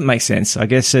 Yeah. Well, that makes sense. I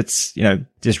guess it's,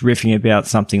 just riffing about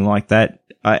something like that.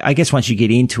 I guess once you get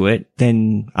into it,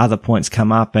 then other points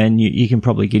come up and you can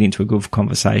probably get into a good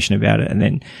conversation about it. And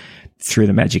then through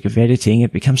the magic of editing,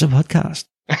 it becomes a podcast.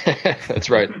 That's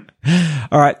right.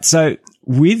 All right. So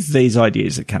with these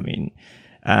ideas that come in,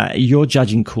 you're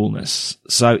judging coolness.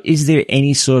 So is there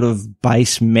any sort of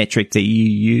base metric that you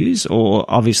use, or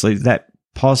obviously that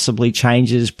possibly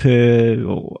changes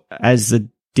or as the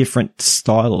different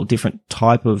style or different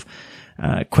type of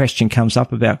question comes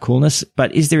up about coolness,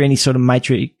 but is there any sort of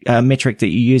metric that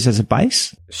you use as a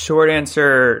base? Short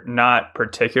answer, not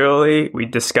particularly. We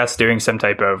discussed doing some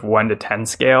type of 1 to 10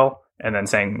 scale and then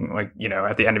saying, like,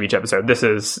 at the end of each episode, this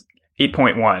is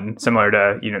 8.1, similar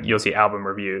to, you'll see album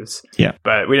reviews. Yeah.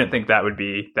 But we didn't think that would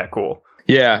be that cool.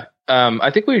 Yeah. I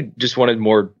think we just wanted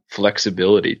more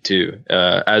flexibility too.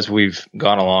 As we've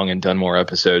gone along and done more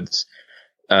episodes,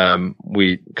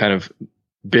 we kind of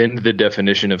bend the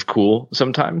definition of cool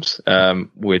sometimes,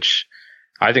 which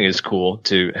I think is cool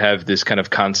to have this kind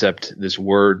of concept, this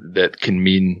word that can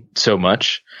mean so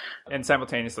much. And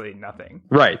simultaneously nothing.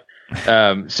 Right.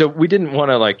 So we didn't want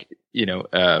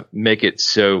to make it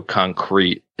so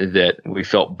concrete that we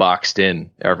felt boxed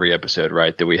in every episode,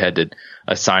 right? That we had to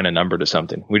assign a number to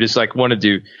something. We just wanted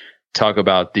to talk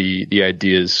about the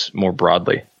ideas more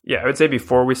broadly. Yeah, I would say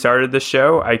before we started this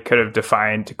show, I could have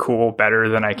defined cool better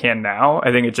than I can now.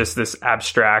 I think it's just this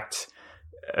abstract,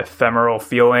 ephemeral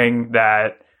feeling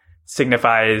that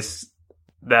signifies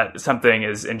that something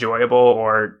is enjoyable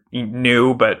or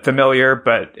new but familiar,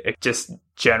 but it just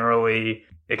generally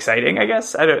exciting, I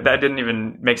guess. That didn't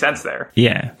even make sense there.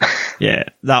 Yeah. Yeah.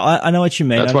 No, I know what you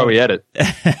mean. That's why we edit.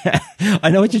 I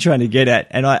know what you're trying to get at.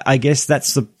 And I guess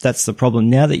that's the problem.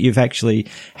 Now that you've actually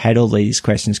had all these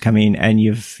questions come in and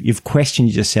you've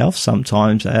questioned yourself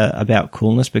sometimes about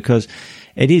coolness, because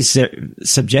it is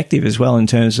subjective as well in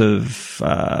terms of,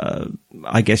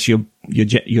 I guess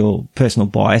your personal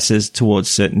biases towards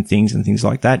certain things and things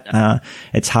like that.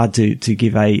 It's hard to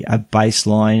give a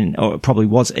baseline, or it probably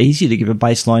was easier to give a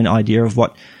baseline idea of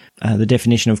what the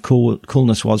definition of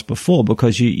coolness was before,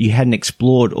 because you hadn't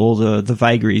explored all the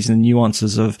vagaries and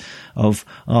nuances of,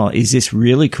 is this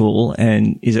really cool?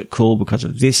 And is it cool because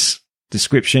of this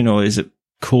description, or is it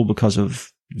cool because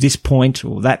of this point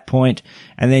or that point?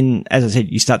 And then, as I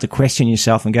said, you start to question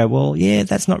yourself and go, well, yeah,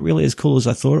 that's not really as cool as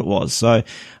I thought it was. So,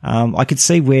 I could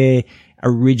see where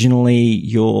originally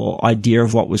your idea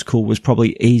of what was cool was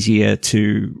probably easier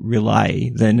to relay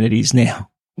than it is now.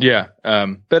 Yeah.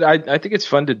 But I think it's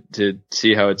fun to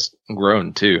see how it's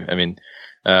grown too. I mean,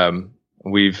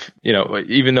 we've,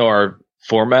 even though our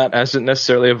format hasn't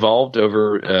necessarily evolved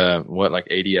over,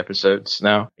 80 episodes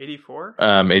now? 84?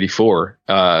 84.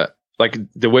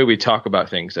 The way we talk about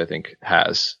things, I think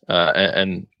has,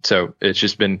 and so it's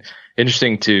just been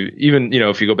interesting to even,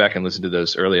 if you go back and listen to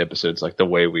those early episodes, like the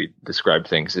way we describe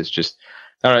things is just,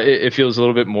 I don't know, it feels a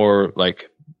little bit more like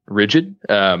rigid.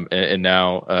 And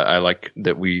now, I like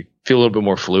that we feel a little bit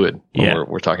more fluid when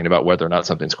we're talking about whether or not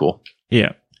something's cool.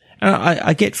 Yeah.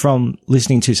 I get from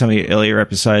listening to some of your earlier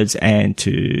episodes and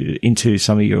into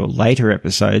some of your later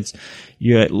episodes,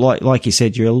 you're like you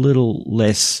said, you're a little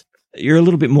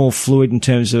bit more fluid in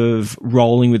terms of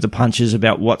rolling with the punches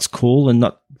about what's cool and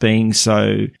not being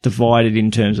so divided in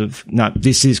terms of, no,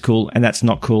 this is cool and that's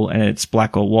not cool and it's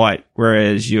black or white.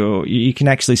 Whereas you can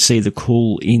actually see the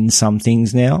cool in some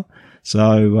things now.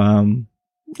 So,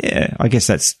 I guess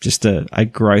that's just a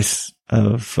growth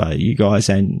of you guys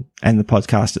and the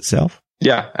podcast itself.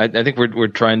 Yeah. I think we're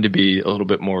trying to be a little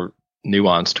bit more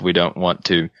nuanced. We don't want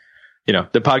to,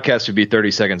 the podcast would be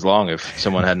 30 seconds long if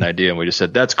someone had an idea and we just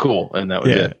said, that's cool. And that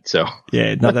was it. So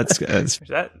yeah, no, that's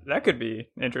that could be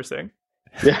interesting.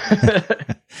 Yeah.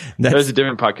 That was a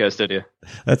different podcast idea.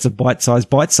 That's a bite-sized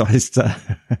podcast.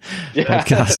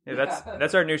 Yeah,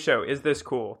 that's our new show. Is this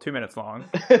cool? 2 minutes long.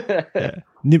 Yeah.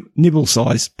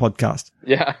 Nibble-sized podcast.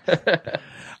 Yeah.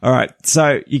 All right.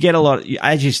 So you get a lot,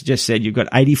 as you just said, you've got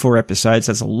 84 episodes.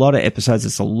 That's a lot of episodes.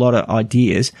 That's a lot of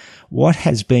ideas. What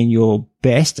has been your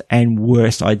best and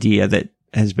worst idea that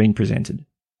has been presented?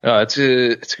 Oh, it's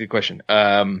a good question.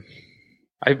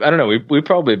 I don't know. We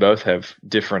probably both have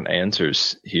different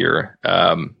answers here.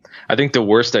 I think the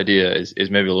worst idea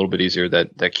is maybe a little bit easier.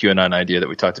 That QAnon idea that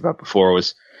we talked about before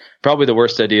was probably the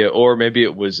worst idea, or maybe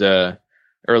it was,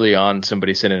 early on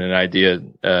somebody sent in an idea,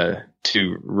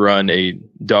 to run a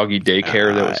doggy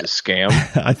daycare that was a scam.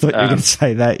 I thought you were going to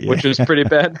say that, which was pretty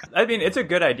bad. I mean, it's a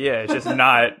good idea. It's just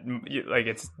not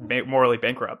it's morally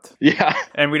bankrupt. Yeah.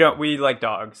 And we like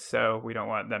dogs, so we don't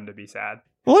want them to be sad.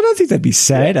 Well, I don't think they'd be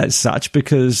sad as such,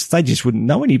 because they just wouldn't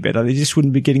know any better. They just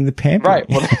wouldn't be getting the pampering. Right.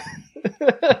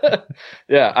 Well,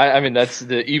 Yeah, I mean, that's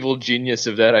the evil genius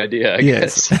of that idea, I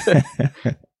Yes. guess.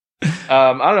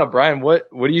 I don't know, Brian, what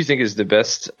do you think is the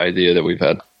best idea that we've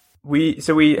had?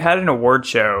 We had an award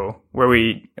show where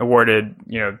we awarded,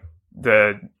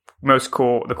 the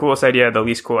coolest idea, the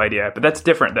least cool idea, but that's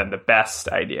different than the best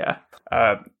idea.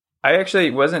 I actually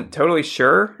wasn't totally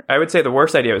sure. I would say the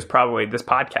worst idea was probably this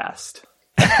podcast.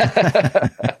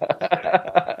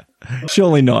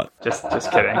 Surely not. Just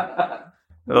kidding. A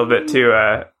little bit too,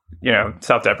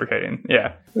 self-deprecating.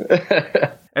 Yeah.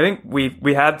 I think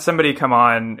we had somebody come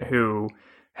on who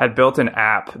had built an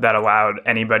app that allowed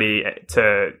anybody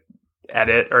to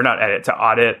to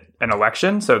audit an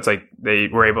election. So it's like they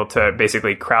were able to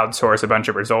basically crowdsource a bunch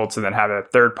of results and then have a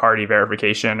third-party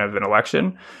verification of an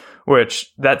election,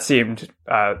 which that seemed,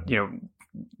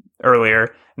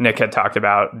 earlier Nick had talked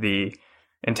about the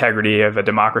integrity of a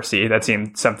democracy. That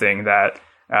seemed something that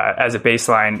as a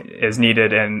baseline is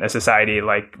needed in a society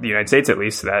like the United States, at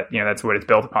least, that, that's what it's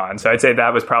built upon. So I'd say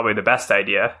that was probably the best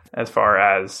idea as far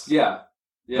as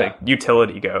like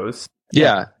utility goes.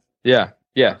 Yeah.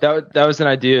 That was an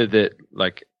idea that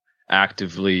like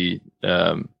actively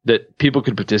that people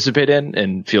could participate in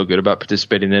and feel good about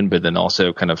participating in, but then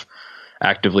also kind of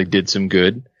actively did some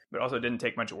good. But also didn't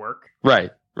take much work.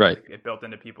 Right. It built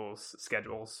into people's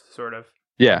schedules, sort of.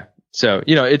 Yeah. So,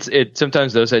 it's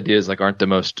sometimes those ideas like aren't the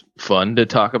most fun to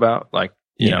talk about. Like,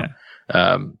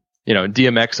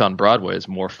 DMX on Broadway is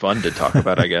more fun to talk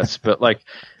about, I guess. But like,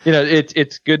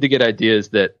 it's good to get ideas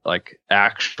that like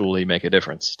actually make a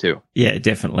difference too. Yeah,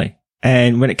 definitely.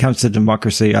 And when it comes to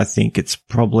democracy, I think it's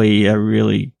probably a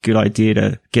really good idea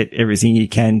to get everything you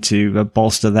can to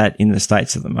bolster that in the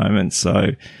States at the moment.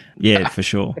 So yeah, for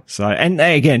sure. So, and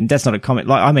again, that's not a comment.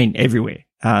 Like, I mean, everywhere.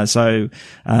 It's just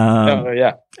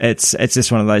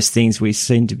one of those things we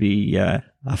seem to be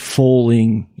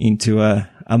falling into a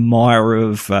mire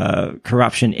of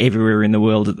corruption everywhere in the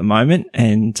world at the moment.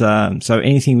 And so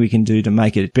anything we can do to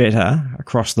make it better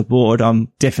across the board, I'm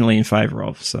definitely in favor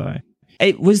of. So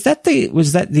was that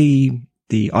the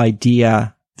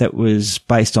idea that was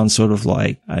based on sort of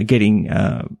like getting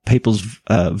people's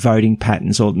voting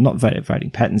patterns, or not voting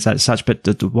patterns as such, but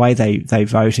the way they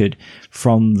voted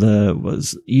from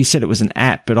you said it was an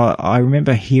app, but I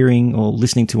remember hearing or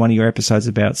listening to one of your episodes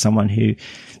about someone who,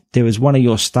 there was one of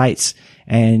your states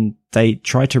and they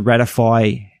tried to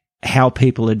ratify how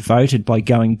people had voted by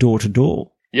going door to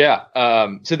door. Yeah.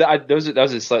 So that was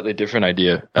a slightly different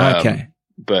idea. Okay.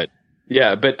 But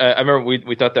I remember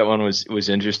we thought that one was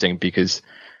interesting because,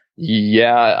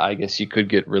 I guess you could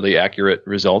get really accurate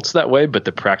results that way, but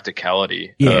the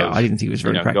practicality. Yeah, I didn't think it was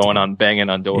very practical. Going on banging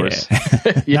on doors.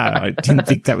 Yeah. No, I didn't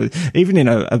think that was, even in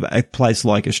a place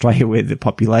like Australia where the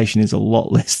population is a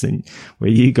lot less than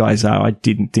where you guys are, I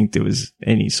didn't think there was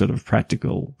any sort of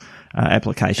practical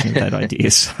application of that idea.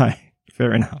 So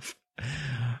fair enough.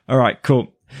 All right,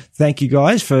 cool. Thank you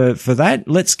guys for that.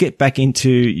 Let's get back into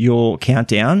your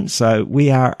countdown. So we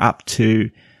are up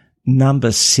to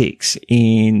number 6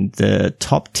 in the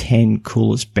top 10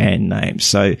 coolest band names.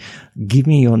 So give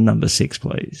me your number 6,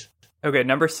 please. Okay,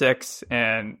 number 6,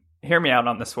 and hear me out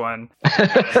on this one.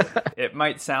 It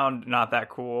might sound not that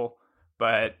cool,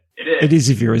 but it is. It is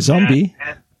if you're a zombie.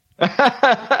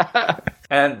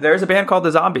 And there's a band called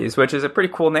The Zombies, which is a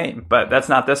pretty cool name, but that's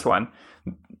not this one.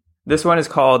 This one is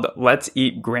called Let's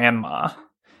Eat Grandma.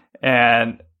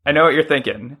 And I know what you're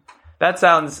thinking. That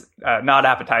sounds not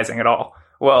appetizing at all.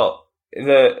 Well,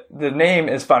 the name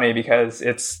is funny because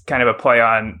it's kind of a play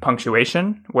on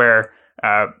punctuation, where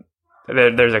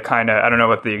there's a kind of, I don't know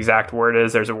what the exact word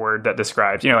is. There's a word that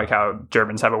describes, like how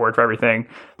Germans have a word for everything.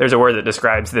 There's a word that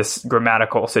describes this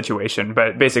grammatical situation.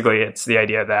 But basically, it's the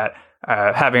idea that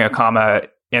having a comma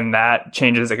in that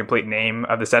changes the complete name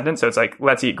of the sentence. So it's like,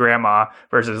 let's eat grandma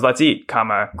versus let's eat,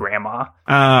 grandma.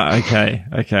 Okay.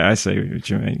 I see what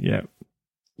you mean. Yeah.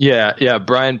 Yeah.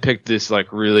 Brian picked this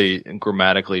like really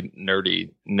grammatically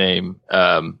nerdy name.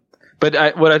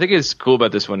 But what I think is cool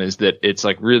about this one is that it's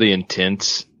like really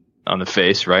intense on the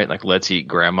face, right? Like, let's eat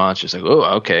grandma. It's just like,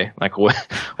 oh, okay. Like,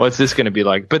 what's this going to be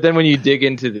like? But then when you dig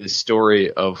into the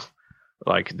story of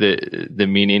like the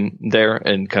meaning there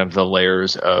and kind of the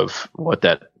layers of what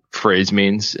that phrase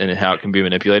means and how it can be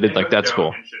manipulated, like that's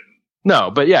cool.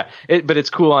 No, but yeah, but it's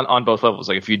cool on both levels.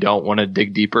 Like if you don't want to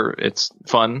dig deeper, it's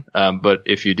fun. But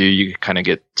if you do, you kind of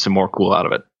get some more cool out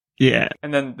of it. Yeah.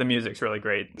 And then the music's really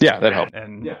great. Yeah, that helped.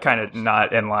 And kind of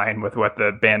not in line with what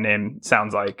the band name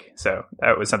sounds like. So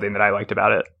that was something that I liked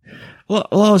about it. Well,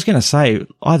 I was going to say,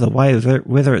 either way,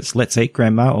 whether it's Let's Eat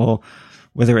Grandma or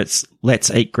whether it's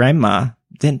Let's Eat Grandma,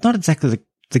 they're not exactly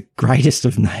the greatest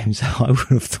of names I would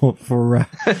have thought for a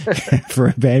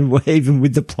band, even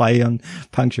with the play on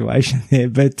punctuation there.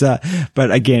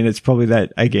 But again, it's probably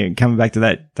coming back to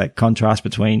that contrast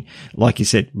between, like you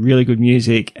said, really good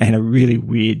music and a really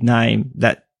weird name.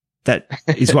 That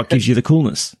is what gives you the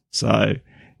coolness. So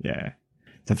yeah,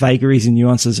 the vagaries and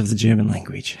nuances of the German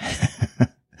language.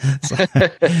 So,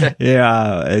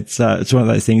 yeah, it's one of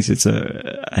those things. It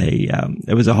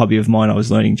was a hobby of mine. I was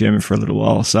learning German for a little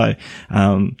while. So,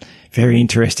 very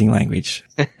interesting language.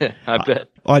 I bet.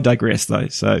 I digress though.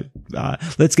 So,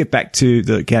 let's get back to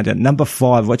the countdown. Number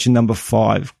 5. What's your number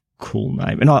 5 cool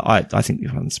name? And I think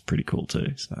this one's pretty cool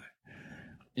too. So.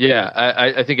 Yeah,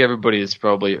 I think everybody has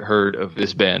probably heard of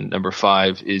this band. Number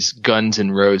 5 is Guns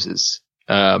N' Roses.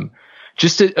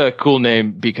 Just a cool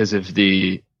name because of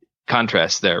the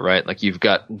contrast there, right? Like you've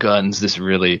got guns, this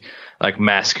really like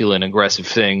masculine, aggressive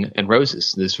thing, and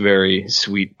roses, this very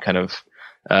sweet kind of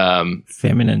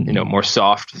feminine, more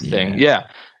soft thing. Yeah.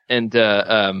 And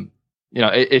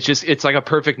it's like a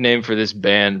perfect name for this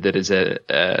band that is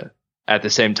at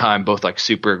the same time both like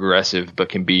super aggressive but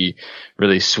can be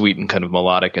really sweet and kind of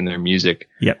melodic in their music.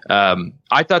 Yep.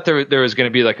 I thought there was going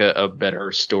to be like a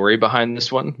better story behind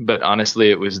this one, but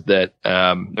honestly it was that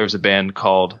there was a band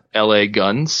called LA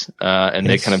Guns and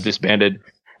they kind of disbanded,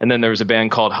 and then there was a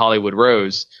band called Hollywood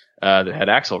Rose that had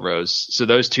Axl Rose. So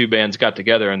those two bands got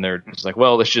together and they're just like,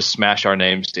 well, let's just smash our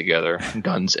names together,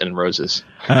 Guns N' Roses.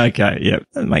 Okay, yeah,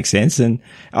 that makes sense. And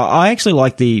I actually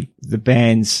like the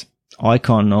band's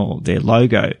icon or their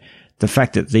logo, the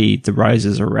fact that the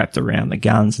roses are wrapped around the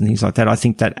guns and things like that. I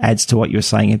think that adds to what you're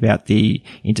saying about the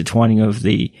intertwining of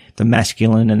the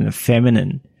masculine and the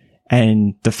feminine,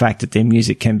 and the fact that their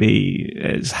music can be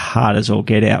as hard as all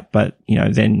get out. But,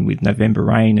 then with November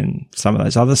Rain and some of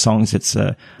those other songs, it's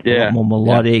a lot more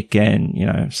melodic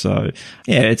and, so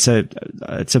yeah, it's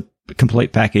a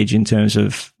complete package in terms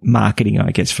of marketing, I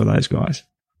guess, for those guys.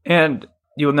 And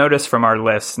you'll notice from our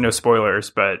list, no spoilers,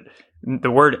 but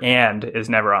the word "and" is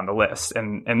never on the list.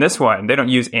 And this one, they don't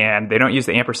use "and," they don't use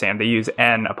the ampersand, they use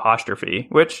 "n" apostrophe,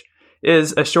 which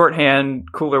is a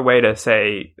shorthand, cooler way to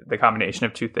say the combination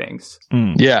of two things.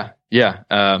 Mm. Yeah.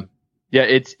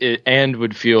 And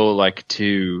would feel like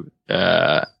too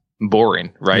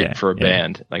boring, right? Yeah, for a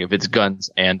band. Like if it's Guns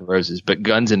and Roses, but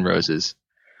Guns N' Roses.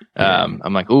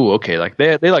 I'm like, ooh, okay. Like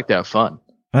they like to have fun.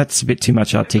 That's a bit too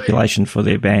much articulation for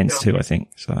their bands too, I think.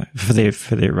 So for their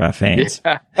fans,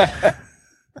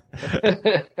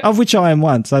 of which I am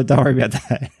one. So don't worry about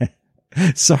that.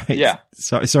 Sorry. Yeah.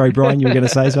 Sorry, Brian. You were going to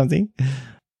say something.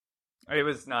 It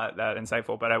was not that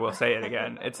insightful, but I will say it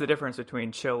again. It's the difference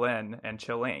between chill-in and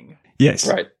chilling. Yes.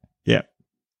 Right. Yeah.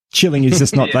 Chilling is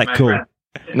just not that cool.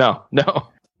 No.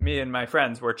 Me and my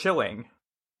friends were chilling.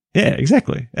 Yeah,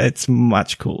 exactly. It's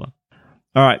much cooler.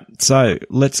 All right, so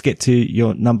let's get to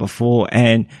your number 4,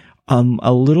 and I'm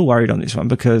a little worried on this one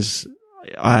because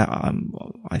I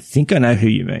think I know who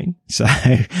you mean. So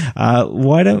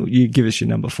why don't you give us your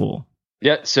number 4?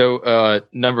 Yeah, so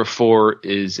number 4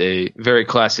 is a very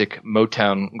classic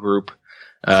Motown group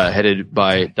headed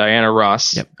by Diana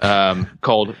Ross,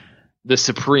 called The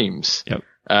Supremes.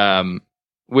 Yep.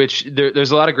 Which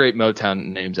there's a lot of great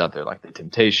Motown names out there, like the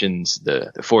Temptations,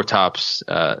 the Four Tops,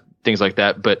 things like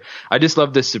that. But I just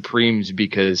love the Supremes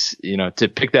because,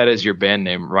 to pick that as your band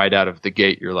name right out of the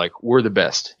gate, you're like, we're the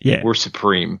best. Yeah. We're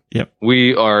supreme. Yep.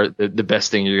 We are the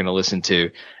best thing you're going to listen to.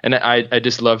 And I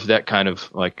just love that kind of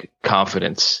like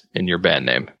confidence in your band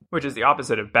name. Which is the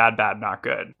opposite of bad, not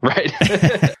good. Right.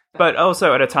 But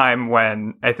also at a time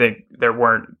when I think there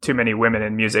weren't too many women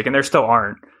in music, and there still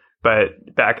aren't.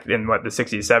 But back in the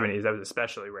 60s, 70s, that was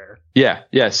especially rare.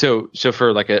 Yeah. So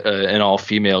for like an all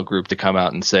female group to come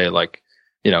out and say like,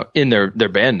 in their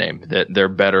band name that they're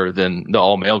better than the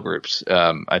all male groups,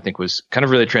 I think was kind of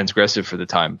really transgressive for the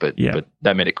time, but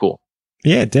that made it cool.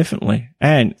 Yeah, definitely.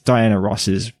 And Diana Ross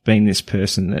has been this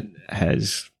person that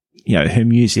has, her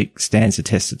music stands the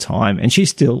test of time, and she's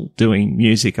still doing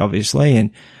music, obviously. And,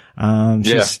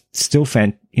 she's still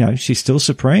she's still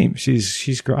supreme.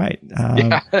 She's great.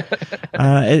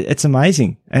 It's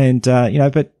amazing. And,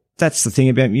 but that's the thing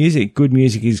about music. Good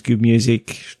music is good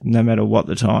music no matter what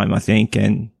the time, I think.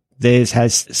 And theirs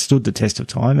has stood the test of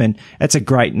time, and it's a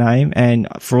great name. And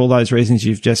for all those reasons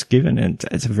you've just given, and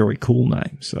it's a very cool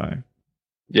name. So.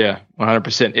 Yeah,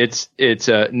 100%. It's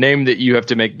a name that you have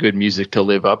to make good music to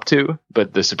live up to,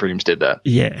 but the Supremes did that.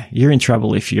 Yeah, you're in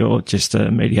trouble if you're just a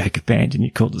mediocre band and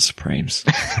you're called the Supremes.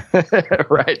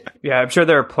 Right. Yeah, I'm sure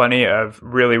there are plenty of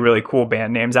really, really cool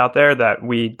band names out there that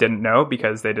we didn't know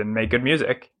because they didn't make good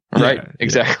music. Right,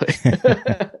 exactly.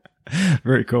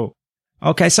 Very cool.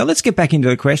 Okay, so let's get back into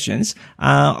the questions.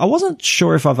 I wasn't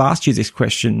sure if I've asked you this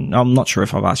question. I'm not sure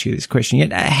if I've asked you this question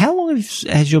yet. How long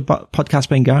has your podcast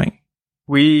been going?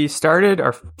 We started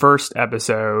our first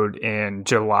episode in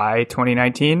July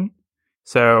 2019.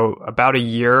 So about a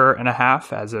year and a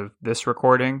half as of this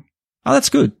recording. Oh, that's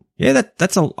good. Yeah,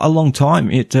 that's a long time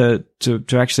to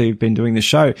actually have been doing the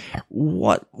show.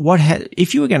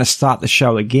 If you were going to start the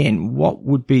show again, what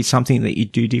would be something that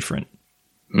you'd do different?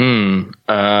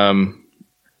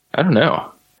 I don't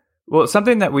know. Well,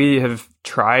 something that we have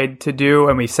tried to do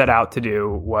and we set out to do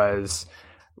was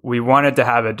we wanted to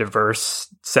have a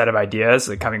diverse set of ideas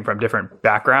coming from different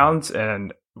backgrounds.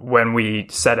 And when we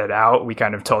set it out, we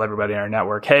kind of told everybody in our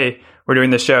network, hey, we're doing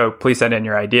this show. Please send in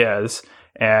your ideas.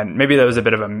 And maybe that was a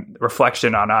bit of a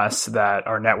reflection on us that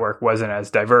our network wasn't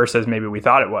as diverse as maybe we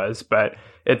thought it was. But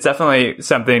it's definitely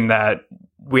something that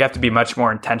we have to be much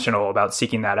more intentional about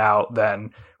seeking that out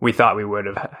than we thought we would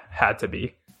have had to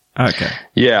be. Okay.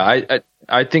 Yeah,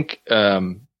 I think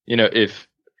if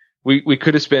we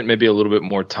could have spent maybe a little bit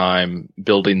more time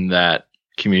building that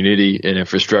community and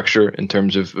infrastructure in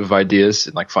terms of ideas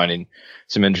and like finding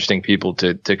some interesting people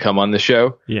to come on the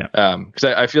show. Yeah. Because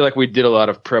I feel like we did a lot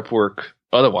of prep work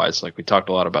otherwise. Like we talked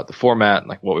a lot about the format and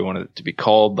like what we wanted it to be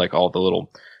called, like all the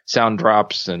little sound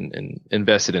drops and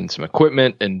invested in some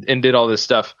equipment and did all this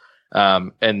stuff.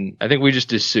 And I think we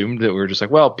just assumed that we were just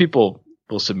like, well, people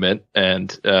will submit, and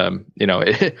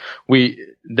that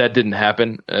didn't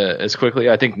happen as quickly.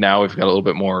 I think now we've got a little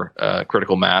bit more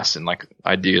critical mass, and like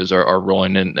ideas are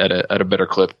rolling in at a better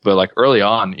clip. But like early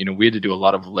on, we had to do a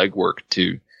lot of legwork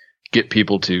to get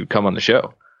people to come on the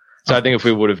show. So I think if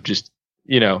we would have just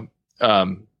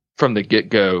from the get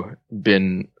go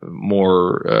been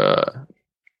more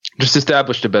just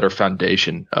established a better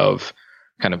foundation of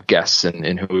kind of guests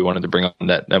and who we wanted to bring on,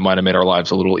 that might have made our lives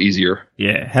a little easier.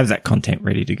 Yeah, have that content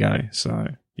ready to go. So,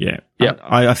 yeah. Yeah.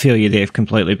 I feel you there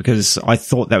completely, because I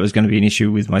thought that was going to be an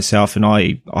issue with myself, and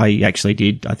I actually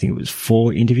did, I think it was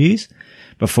 4 interviews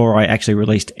before I actually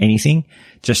released anything,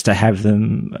 just to have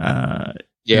them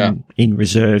in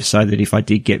reserve, so that if I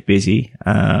did get busy,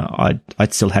 I'd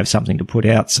still have something to put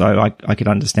out. So I could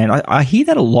understand. I hear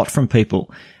that a lot from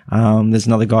people. There's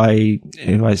another guy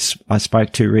who I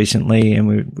spoke to recently, and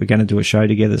we're going to do a show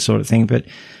together, sort of thing. But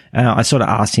I sort of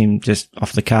asked him just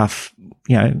off the cuff,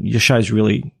 your show's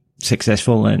really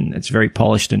successful and it's very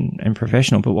polished and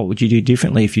professional, but what would you do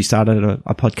differently if you started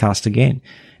a podcast again?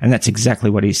 And that's exactly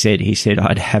what he said. He said,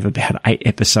 I'd have about 8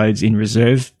 episodes in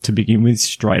reserve to begin with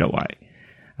straight away.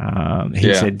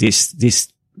 He said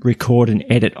this record and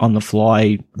edit on the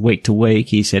fly week to week.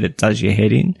 He said it does your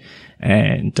head in,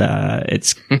 and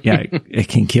it's it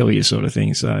can kill you, sort of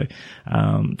thing. So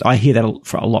I hear that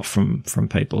a lot from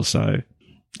people. So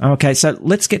okay, so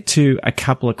let's get to a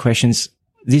couple of questions.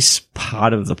 This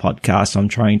part of the podcast I'm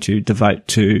trying to devote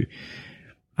to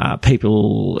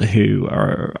people who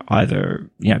are either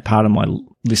part of my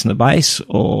listener base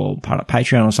or part of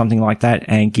Patreon or something like that,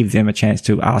 and give them a chance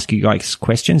to ask you guys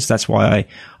questions. That's why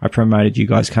I promoted you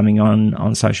guys coming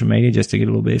on social media, just to get a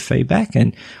little bit of feedback.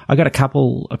 And I got a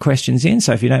couple of questions in,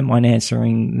 so if you don't mind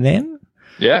answering them.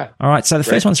 Yeah. All right. So the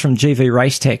first one's from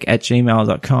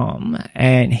gvracetech@gmail.com,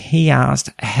 and he asked,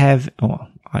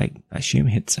 I assume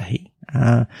it's a he.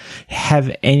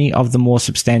 Have any of the more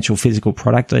substantial physical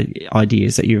product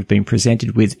ideas that you've been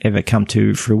presented with ever come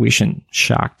to fruition,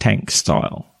 Shark Tank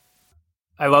style?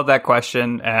 I love that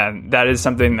question, and that is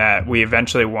something that we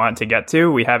eventually want to get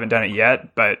to. We haven't done it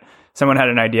yet, but someone had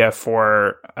an idea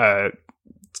for, I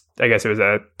guess it was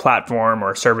a platform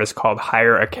or service called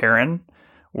Hire a Karen,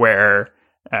 where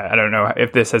I don't know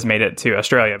if this has made it to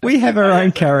Australia. We have our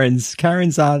own Karens.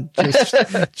 Karens aren't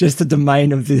just a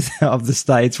domain of the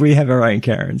States. We have our own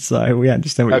Karens, so we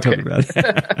understand what you're talking about.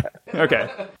 Okay.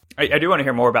 I do want to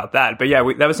hear more about that. But yeah,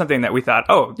 that was something that we thought,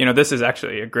 this is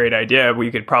actually a great idea.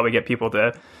 We could probably get people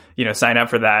to, sign up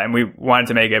for that. And we wanted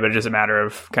to make it, but it's just a matter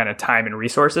of kind of time and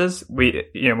resources. We,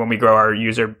 when we grow our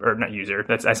I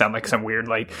sound like some weird,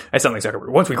 I sound like Zuckerberg.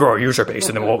 Once we grow our user base,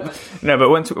 and then but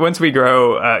once we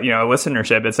grow, a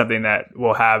listenership, it's something that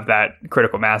will have that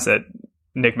critical mass that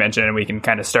Nick mentioned, and we can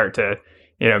kind of start to,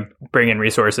 bring in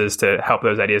resources to help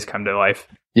those ideas come to life.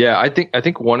 Yeah, I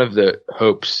think one of the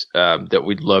hopes that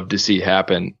we'd love to see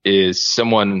happen is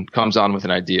someone comes on with an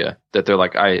idea that they're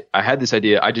like, I had this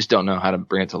idea, I just don't know how to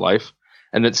bring it to life.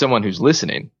 And that someone who's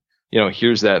listening,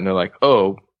 hears that and they're like,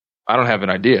 oh, I don't have an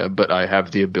idea, but I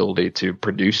have the ability to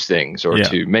produce things or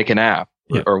to make an app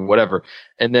or whatever.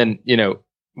 And then,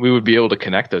 we would be able to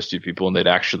connect those two people, and they'd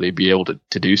actually be able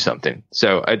to do something.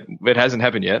 So it hasn't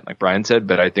happened yet, like Brian said,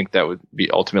 but I think that would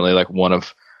be ultimately like one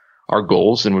of our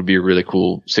goals and would be a really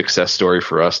cool success story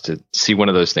for us to see one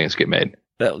of those things get made.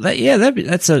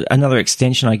 That's another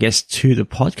extension, I guess, to the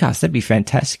podcast. That'd be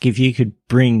fantastic if you could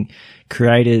bring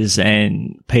creators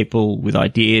and people with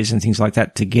ideas and things like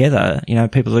that together. You know,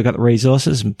 people that have got the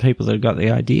resources and people that have got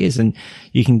the ideas, and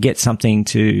you can get something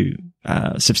to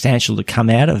substantial to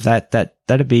come out of that.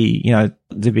 That'd be, you know,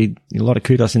 there'd be a lot of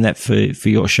kudos in that for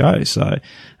your show. So,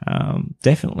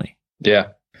 definitely. Yeah.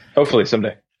 Hopefully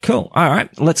someday. Cool. All right.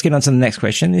 Let's get on to the next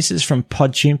question. This is from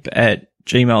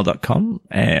podchimp@gmail.com,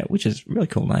 which is a really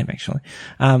cool name, actually.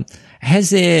 Has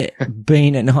there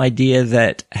been an idea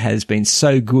that has been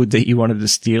so good that you wanted to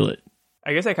steal it?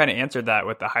 I guess I kind of answered that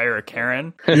with the hire a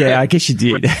Karen. Yeah, I guess you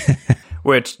did.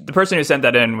 Which the person who sent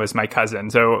that in was my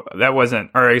cousin. So that wasn't,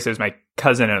 or I guess it was my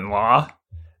cousin-in-law.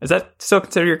 Is that still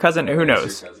considered your cousin? Who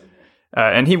knows?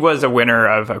 And he was a winner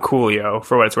of a Coolio,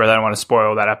 for what it's worth. I don't want to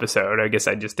spoil that episode. I guess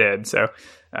I just did. So,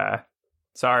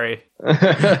 sorry.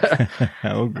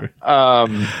 Oh, good.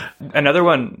 Another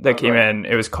one that came in,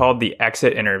 it was called The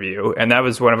Exit Interview. And that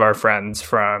was one of our friends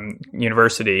from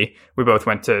university. We both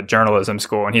went to journalism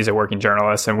school, and he's a working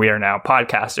journalist, and we are now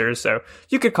podcasters. So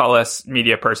you could call us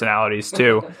media personalities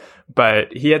too.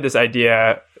 But he had this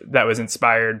idea that was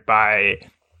inspired by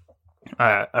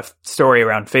a story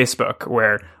around Facebook,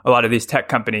 where a lot of these tech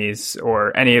companies,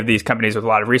 or any of these companies with a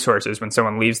lot of resources, when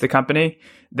someone leaves the company,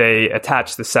 they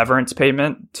attach the severance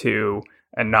payment to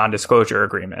a non-disclosure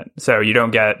agreement. So you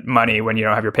don't get money when you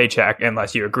don't have your paycheck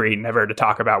unless you agree never to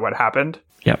talk about what happened.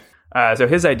 Yep. So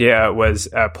his idea was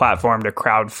a platform to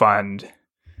crowdfund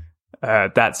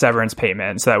that severance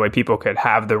payment, so that way people could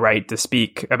have the right to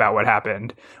speak about what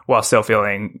happened while still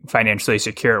feeling financially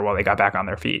secure while they got back on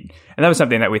their feet. And that was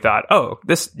something that we thought, oh,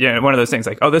 this, you know, one of those things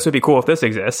like, oh, this would be cool if this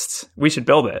exists. We should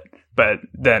build it. But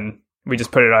then we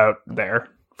just put it out there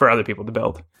for other people to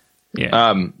build.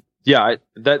 Yeah.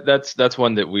 That's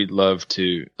one that we'd love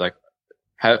to, like,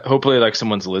 hopefully, like,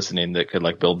 someone's listening that could,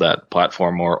 like, build that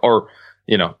platform, or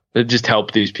you know, just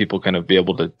help these people kind of be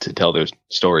able to tell their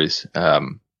stories.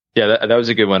 Yeah, that was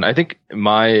a good one. I think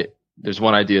there's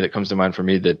one idea that comes to mind for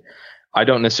me that I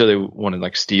don't necessarily want to,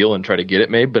 like, steal and try to get it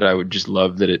made, but I would just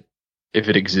love that if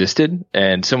it existed,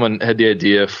 and someone had the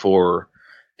idea for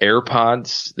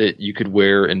AirPods that you could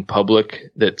wear in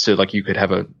public, so like you could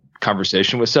have a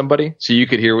conversation with somebody, so you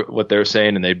could hear what they're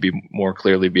saying and they'd be more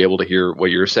clearly be able to hear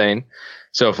what you're saying.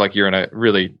 So if, like, you're in a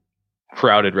really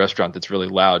crowded restaurant that's really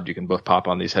loud, you can both pop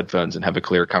on these headphones and have a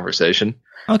clear conversation.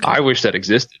 Okay. I wish that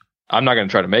existed. I'm not going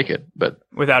to try to make it, but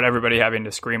without everybody having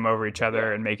to scream over each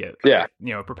other and make it, you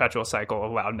know, a perpetual cycle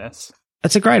of loudness.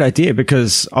 That's a great idea,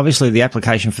 because obviously the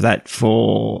application for that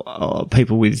for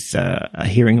people with a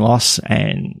hearing loss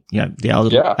and, you know, the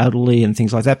elderly and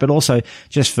things like that, but also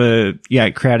just for, you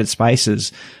know, crowded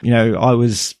spaces. You know, I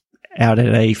was out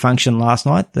at a function last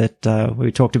night that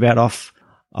we talked about off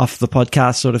the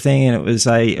podcast sort of thing, and it was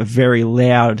a very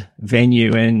loud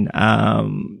venue, and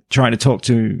trying to talk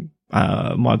to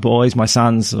my boys, my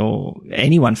sons, or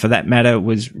anyone for that matter,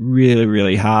 was really,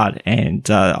 really hard. And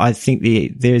I think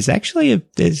there's actually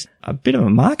a bit of a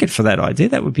market for that idea.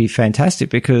 That would be fantastic,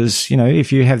 because, you know,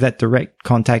 if you have that direct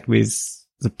contact with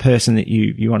the person that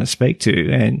you want to speak to,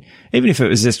 and even if it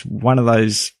was just one of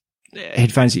those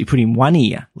headphones that you put in one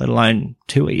ear, let alone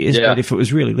two ears, but if it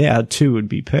was really loud, two would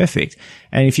be perfect.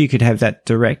 And if you could have that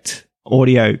direct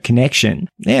audio connection,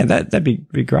 that'd be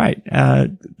great.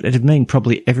 It'd mean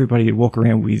probably everybody would walk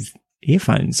around with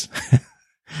earphones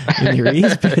in your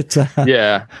ears, but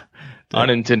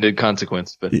unintended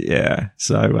consequence. But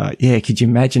so could you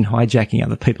imagine hijacking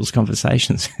other people's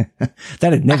conversations?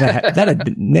 That'd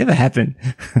never happen.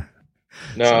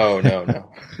 No.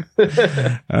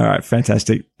 All right,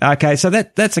 fantastic. Okay, so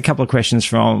that's a couple of questions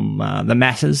from the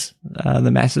masses,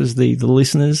 the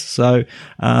listeners. So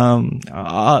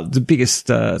the biggest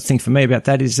thing for me about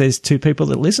that is there's two people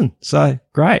that listen. So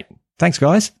great, thanks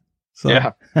guys. So,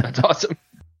 yeah, that's awesome.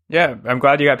 Yeah, I'm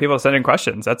glad you got people sending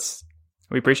questions.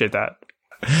 We appreciate that.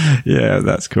 Yeah,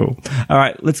 that's cool. All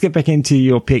right, let's get back into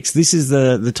your picks. This is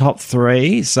the top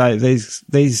three. So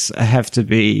these have to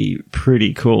be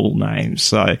pretty cool names.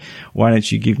 So why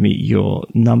don't you give me your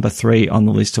number 3 on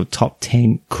the list of top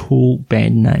 10 cool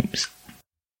band names?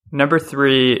 Number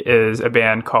 3 is a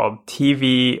band called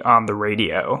TV on the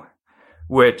Radio,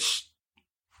 which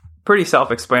pretty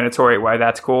self-explanatory why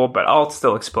that's cool, but I'll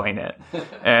still explain it.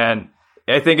 And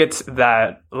I think it's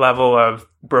that level of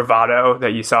bravado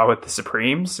that you saw with the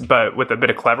Supremes, but with a bit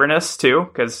of cleverness too,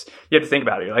 because you have to think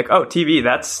about it. You're like, oh, TV,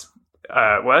 that's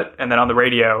what? And then on the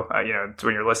radio, it's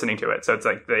when you're listening to it. So it's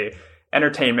like the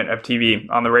entertainment of TV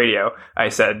on the radio. I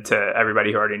said to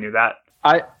everybody who already knew that.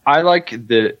 I like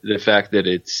the fact that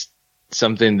it's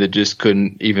something that just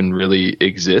couldn't even really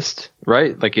exist,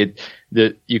 right? Like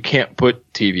that you can't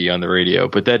put TV on the radio,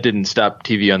 but that didn't stop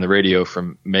TV on the radio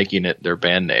from making it their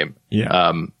band name.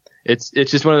 Yeah. It's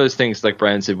just one of those things, like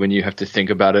Brian said, when you have to think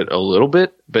about it a little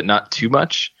bit, but not too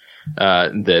much,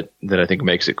 that I think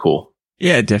makes it cool.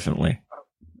 Yeah, definitely.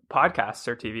 Podcasts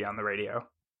are TV on the radio.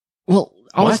 Well,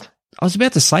 I was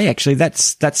about to say, actually,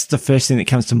 that's the first thing that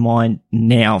comes to mind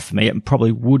now for me. It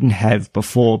probably wouldn't have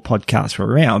before podcasts were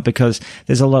around, because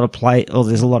there's a lot of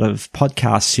there's a lot of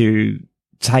podcasts who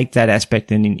take that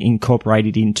aspect and incorporate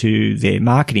it into their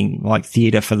marketing, like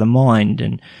Theatre for the Mind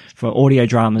and for audio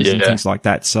dramas and things like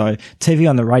that. So TV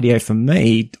on the radio for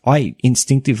me, I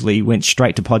instinctively went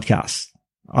straight to podcasts.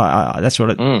 That's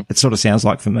what it sort of sounds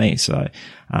like for me. So,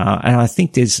 and I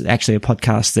think there's actually a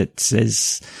podcast that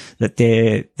says that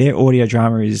their audio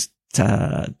drama is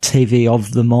TV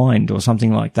of the Mind or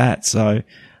something like that. So,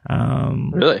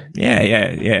 really?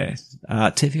 Yeah.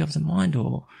 TV of the Mind,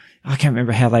 or I can't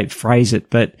remember how they phrase it,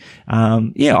 but,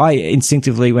 I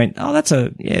instinctively went,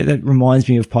 that reminds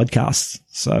me of podcasts.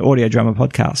 So audio drama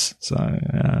podcasts. So,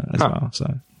 as well. So.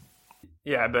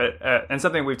 Yeah. But, and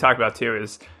something we've talked about too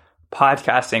is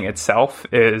podcasting itself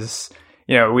is,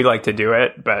 we like to do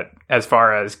it, but as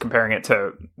far as comparing it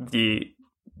to the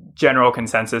general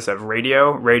consensus of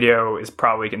radio is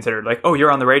probably considered like, oh,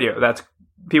 you're on the radio.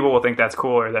 People will think that's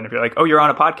cooler than if you're like, oh, you're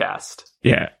on a podcast.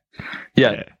 Yeah.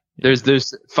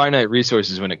 There's finite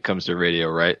resources when it comes to radio,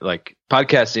 right? Like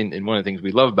podcasting, and one of the things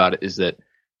we love about it is that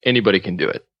anybody can do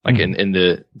it. Like in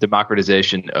the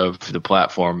democratization of the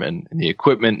platform and the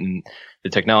equipment and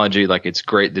the technology, like it's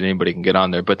great that anybody can get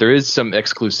on there, but there is some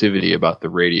exclusivity about the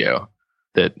radio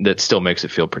that still makes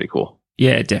it feel pretty cool.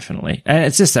 Yeah, definitely. And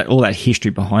it's just that all that history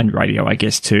behind radio, I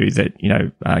guess, too,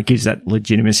 that, gives that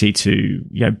legitimacy to,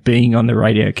 being on the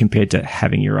radio compared to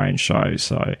having your own show.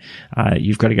 So,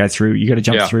 you've got to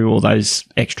jump through all those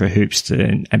extra hoops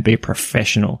and be a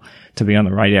professional to be on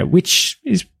the radio, which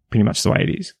is pretty much the way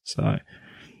it is. So,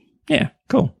 yeah,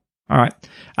 cool. All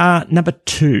right. Number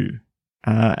 2.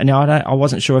 Now I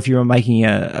wasn't sure if you were making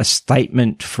a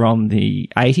statement from the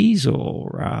 80s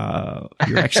or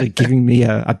you're actually giving me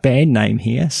a band name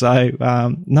here. So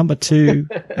number 2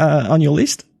 on your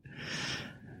list.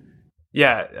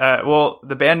 Yeah, well,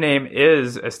 the band name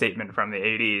is a statement from the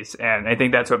 80s, and I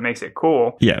think that's what makes it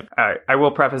cool. Yeah. I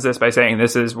will preface this by saying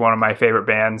this is one of my favorite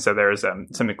bands, so there's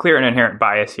some clear and inherent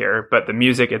bias here, but the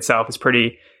music itself is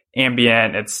pretty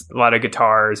ambient. It's a lot of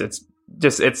guitars. It's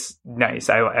nice.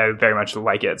 I very much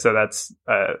like it. So that's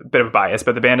a bit of a bias,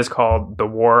 but the band is called The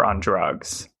War on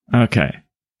Drugs. Okay.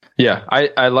 Yeah.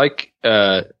 I like,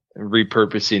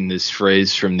 repurposing this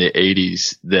phrase from the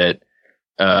 80s that,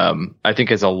 I think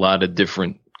has a lot of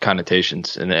different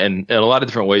connotations and a lot of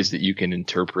different ways that you can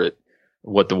interpret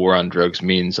what the war on drugs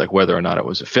means, like whether or not it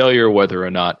was a failure, whether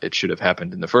or not it should have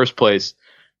happened in the first place.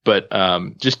 But,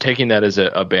 just taking that as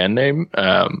a band name,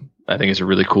 I think is a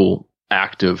really cool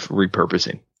act of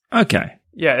repurposing. Okay.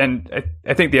 Yeah, and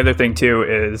I think the other thing too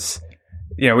is,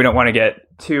 we don't want to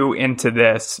get too into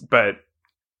this, but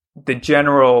the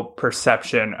general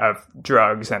perception of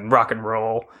drugs and rock and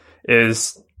roll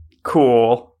is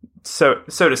cool, so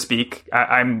to speak.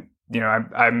 I'm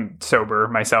sober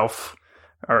myself,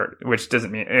 which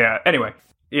doesn't mean anyway.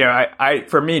 I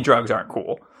for me drugs aren't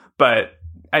cool, but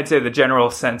I'd say the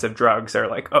general sense of drugs are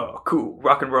like, oh, cool,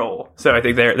 rock and roll. So I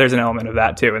think there's an element of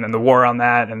that too. And then the war on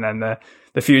that, and then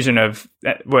the fusion of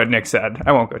what Nick said.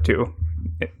 I won't go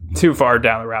too far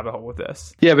down the rabbit hole with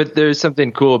this. Yeah, but there's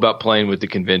something cool about playing with the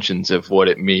conventions of what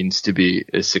it means to be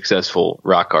a successful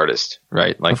rock artist,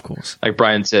 right? Like, of course. Like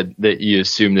Brian said, that you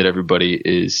assume that everybody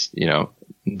is,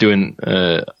 doing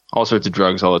all sorts of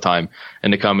drugs all the time,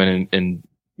 and to come in and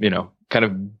kind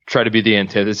of try to be the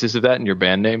antithesis of that in your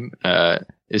band name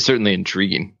is certainly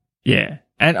intriguing. Yeah.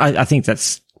 And I think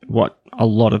that's what a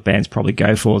lot of bands probably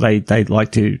go for. They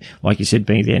like to, like you said,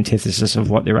 be the antithesis of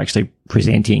what they're actually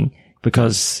presenting,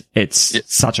 because it's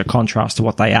such a contrast to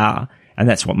what they are, and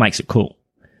that's what makes it cool.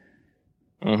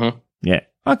 Mm-hmm. Yeah.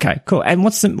 Okay, cool. And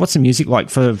what's the music like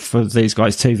for these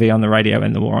guys, TV on the radio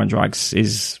and The War on Drugs?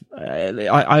 Is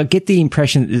I get the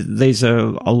impression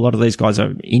a lot of these guys are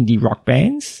indie rock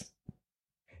bands.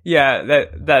 Yeah,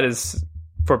 that is,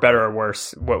 for better or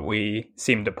worse, what we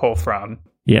seem to pull from.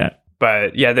 Yeah.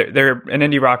 But yeah, they're an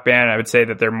indie rock band. I would say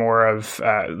that they're more of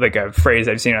like a phrase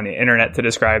I've seen on the internet to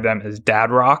describe them as dad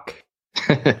rock.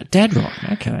 Dad rock,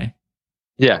 okay.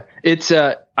 Yeah, it's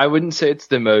I wouldn't say it's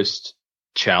the most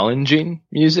challenging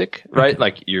music, right? Okay.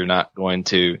 Like you're not going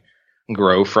to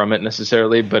grow from it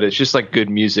necessarily, but it's just like good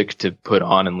music to put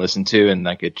on and listen to, and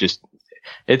like it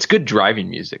it's good driving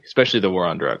music, especially the War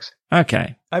on Drugs.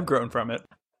 Okay. I've grown from it.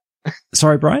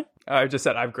 Sorry, Brian? I just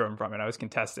said I've grown from it. I was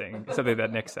contesting something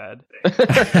that Nick said.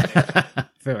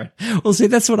 Fair. Well, see,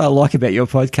 that's what I like about your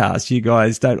podcast. You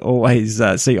guys don't always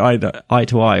see eye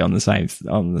to eye on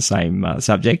the same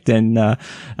subject, and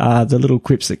the little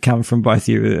quips that come from both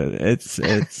you. It's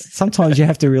sometimes you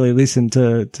have to really listen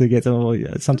to get them all.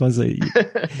 Sometimes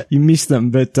you miss them,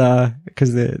 but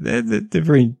because they're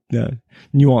very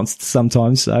nuanced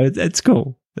sometimes. So it's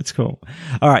cool. It's cool.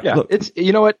 All right. Yeah, look. it's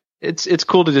you know what. It's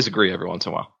cool to disagree every once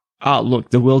in a while. Oh, look,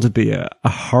 the world would be a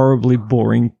horribly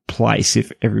boring place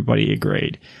if everybody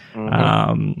agreed.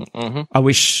 I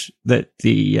wish that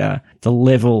the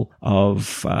level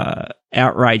of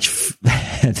outrage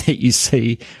that you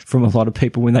see from a lot of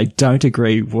people when they don't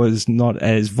agree was not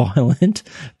as violent,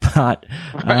 but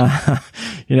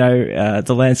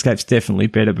the landscape's definitely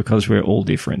better because we're all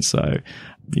different. So,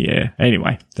 yeah.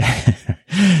 Anyway,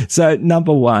 so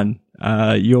number one,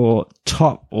 your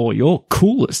top or your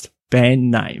coolest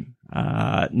band name.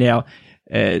 Now,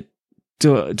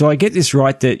 do I get this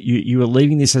right that you are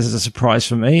leaving this as a surprise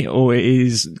for me, or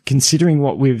is, considering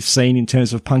what we've seen in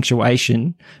terms of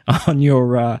punctuation on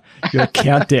your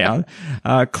countdown,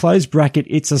 close bracket,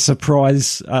 it's a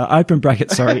surprise, open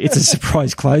bracket, sorry, it's a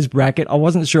surprise, close bracket. I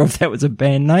wasn't sure if that was a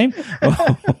band name.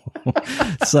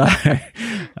 So,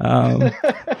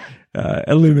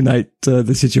 illuminate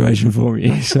the situation for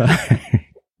me. So.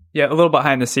 Yeah, a little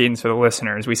behind the scenes for the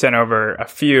listeners. We sent over a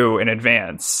few in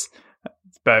advance,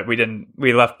 but we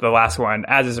left the last one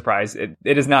as a surprise. It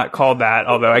is not called that,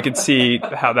 although I could see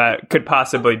how that could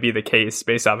possibly be the case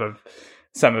based off of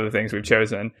some of the things we've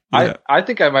chosen. Yeah. I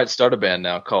think I might start a band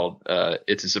now called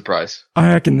It's a Surprise.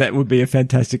 I reckon that would be a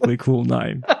fantastically cool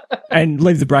name. And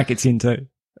leave the brackets in too.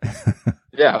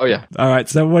 Yeah, oh yeah. All right,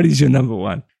 so what is your number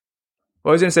one? Well,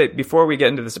 I was going to say, before we get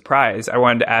into the surprise, I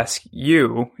wanted to ask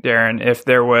you, Darren, if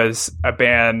there was a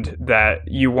band that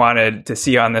you wanted to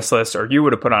see on this list, or you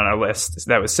would have put on a list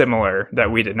that was similar that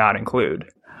we did not include.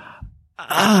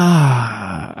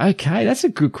 Okay. That's a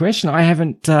good question. I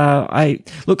haven't,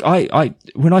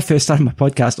 when I first started my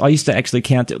podcast, I used to actually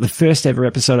count the first ever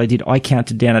episode I did. I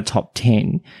counted down a top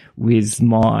 10 with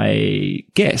my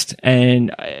guest,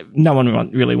 and no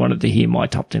one really wanted to hear my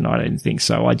top 10. I don't think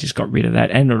so. I just got rid of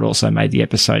that, and it also made the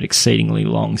episode exceedingly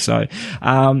long. So,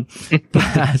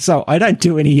 so I don't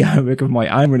do any homework of my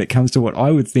own when it comes to what I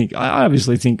would think. I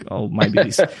obviously think, oh, maybe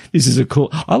this is a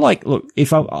cool,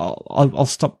 if I'll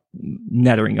stop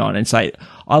nattering on and say,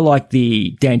 I like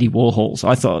the Dandy Warhols.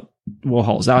 I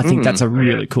think that's a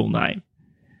really cool name.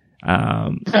 Yeah,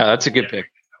 that's a good pick.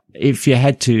 If you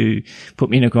had to put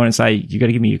me in a corner and say, you got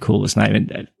to give me your coolest name,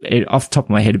 and off the top of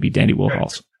my head, it'd be Dandy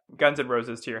Warhols. Guns N'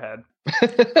 Roses to your head.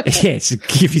 Yes,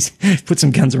 put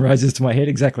some Guns N' Roses to my head.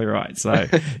 Exactly right. So,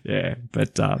 yeah.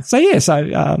 But, yeah.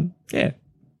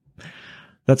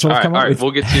 That's what I've come up with.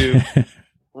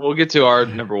 We'll get to our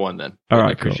number one then. All right,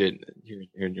 I appreciate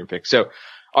hearing your pick. So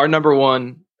our number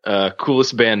one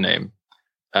coolest band name.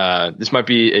 This might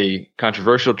be a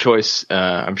controversial choice.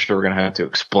 I'm sure we're going to have to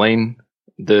explain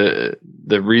the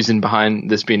reason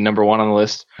behind this being number one on the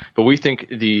list. But we think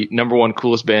the number one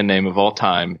coolest band name of all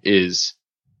time is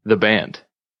The Band.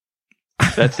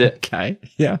 That's it. Okay.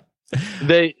 Yeah.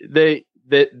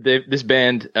 This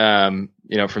band,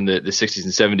 from the 60s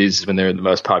and 70s when they were the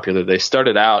most popular, they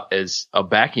started out as a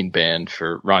backing band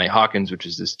for Ronnie Hawkins, which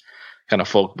is this kind of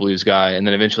folk blues guy, and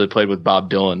then eventually played with Bob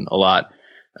Dylan a lot.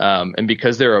 And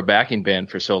because they were a backing band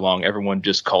for so long, everyone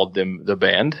just called them The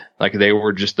Band. Like they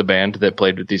were just the band that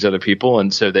played with these other people.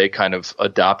 And so they kind of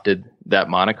adopted that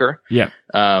moniker. Yeah.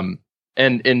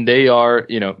 And they are,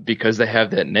 because they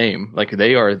have that name, like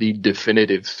they are the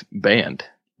definitive band.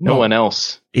 No one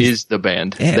else is the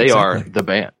band. Yeah, they exactly. are the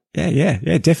band.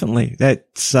 Yeah, definitely.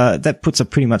 That puts a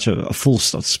pretty much a full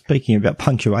stop. Speaking about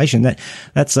punctuation,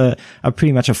 that's a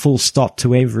pretty much a full stop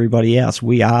to everybody else.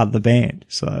 We are the band.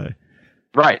 So.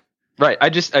 Right. I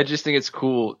just think it's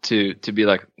cool to be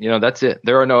like, that's it.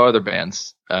 There are no other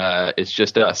bands. It's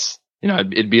just us.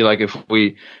 It'd be like if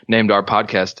we named our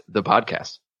podcast The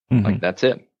Podcast. Mm-hmm. Like that's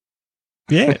it.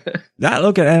 Yeah.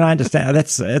 Look, and I understand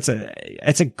it's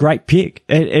a great pick.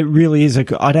 It really is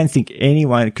I don't think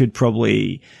anyone could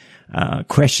probably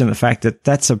question the fact that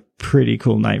that's a pretty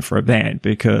cool name for a band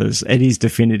because it is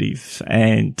definitive.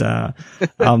 And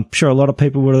I'm sure a lot of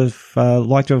people would have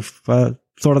liked to have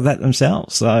thought of that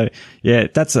themselves. So yeah,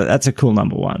 that's a cool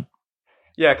number one.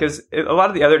 Yeah, because a lot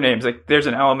of the other names, like there's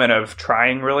an element of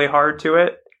trying really hard to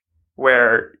it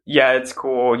where, yeah, it's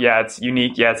cool. Yeah, it's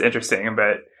unique. Yeah, it's interesting.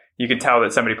 But, you could tell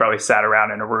that somebody probably sat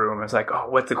around in a room and was like, oh,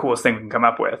 what's the coolest thing we can come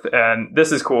up with? And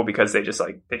this is cool because they just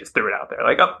threw it out there.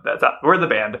 Like, oh, we're the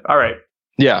band. All right.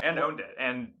 Yeah. And owned it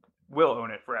and will own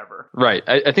it forever. Right.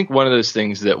 I think one of those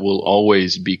things that will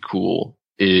always be cool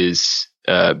is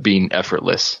being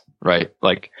effortless, right?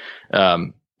 Like,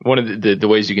 one of the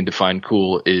ways you can define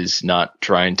cool is not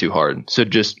trying too hard. So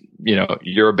just,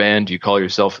 you're a band, you call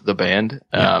yourself the band.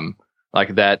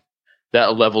 Like that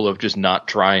level of just not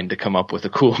trying to come up with a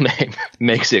cool name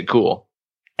makes it cool.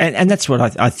 And that's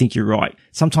what I think you're right.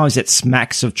 Sometimes it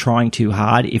smacks of trying too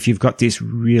hard if you've got this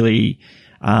really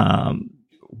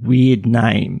weird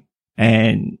name,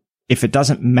 and if it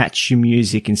doesn't match your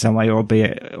music in some way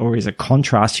or is a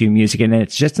contrast to your music, and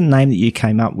it's just a name that you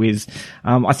came up with.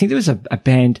 I think there was a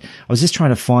band, I was just trying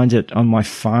to find it on my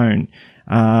phone.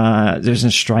 There's an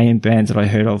Australian band that I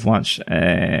heard of once,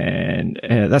 and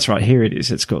that's right, here it is.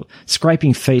 It's called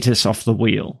Scraping Fetus Off the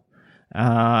Wheel.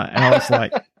 And I was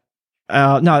like,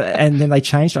 no, and then they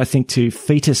changed, I think, to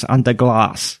Fetus Under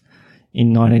Glass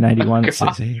in 1981. It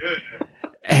says here.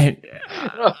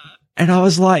 And I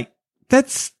was like,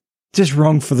 that's just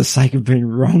wrong for the sake of being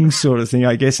wrong, sort of thing,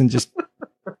 I guess, and just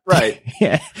right.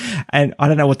 Yeah. And I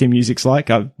don't know what their music's like.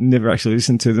 I've never actually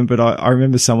listened to them, but I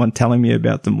remember someone telling me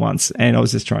about them once, and I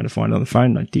was just trying to find it on the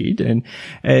phone, and I did. And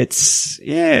it's,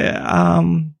 I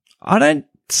don't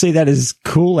see that as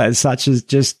cool as such as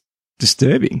just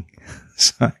disturbing.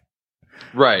 So.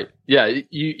 Right. Yeah.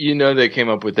 They came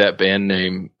up with that band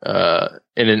name,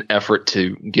 in an effort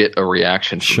to get a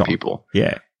reaction from people.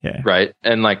 Yeah. Yeah. Right.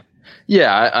 And like,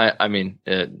 yeah, I mean,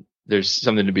 there's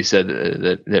something to be said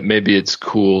that maybe it's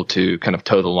cool to kind of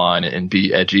toe the line and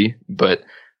be edgy, but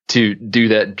to do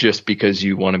that just because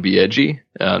you want to be edgy,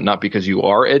 not because you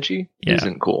are edgy,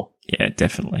 isn't cool. Yeah,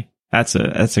 definitely. That's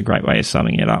a great way of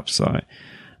summing it up. So,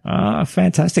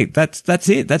 fantastic. That's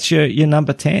it. That's your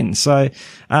number 10. So,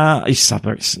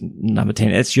 number 10.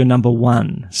 It's your number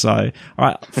 1. So, all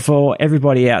right. For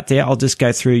everybody out there, I'll just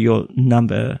go through your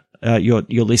number, your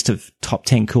list of top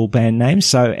 10 cool band names.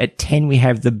 So at 10, we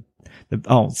have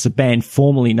it's a band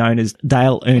formerly known as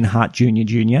Dale Earnhardt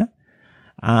Jr.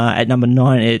 At number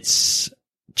 9, it's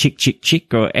Chick Chick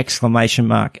Chick, or exclamation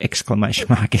mark. Maybe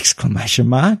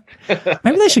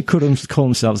they should call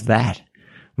themselves that.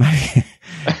 Maybe.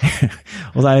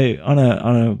 Although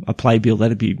on a playbill,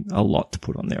 that'd be a lot to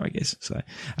put on there, I guess. So,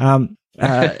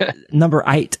 number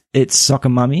 8, it's Soccer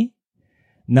Mummy.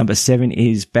 Number 7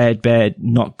 is Bad Bad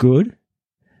Not Good.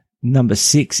 Number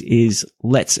 6 is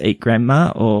Let's Eat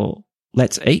Grandma, or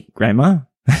Let's Eat Grandma,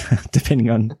 depending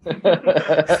on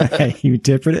how you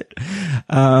interpret it.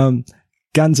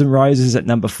 Guns N' Roses at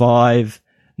number 5.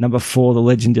 Number 4, the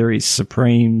legendary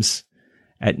Supremes.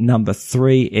 At number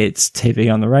 3, it's TV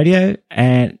on the Radio.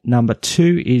 And number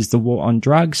 2 is The War on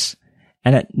Drugs.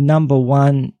 And at number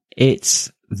 1, it's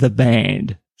The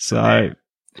Band. So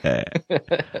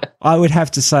I would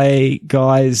have to say,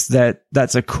 guys,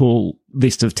 that's a cool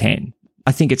list of 10.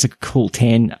 I think it's a cool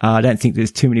 10. I don't think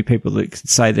there's too many people that could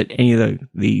say that any of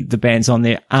the bands on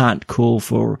there aren't cool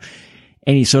for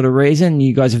any sort of reason.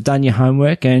 You guys have done your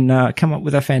homework and come up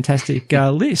with a fantastic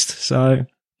list. So,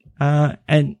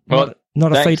 and not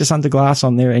a Fetus Under Glass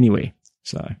on there anyway.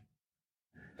 So,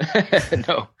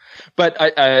 no, but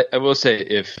I will say,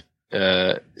 if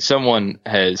someone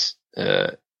has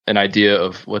an idea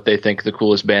of what they think the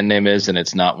coolest band name is, and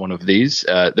it's not one of these,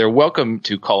 they're welcome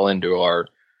to call into our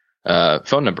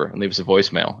phone number and leave us a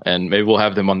voicemail, and maybe we'll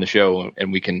have them on the show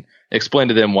and we can explain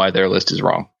to them why their list is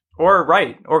wrong. Or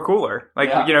right, or cooler. Like,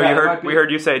 we heard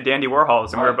you say Dandy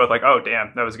Warhols, and we were both like, oh,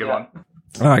 damn, that was a good one.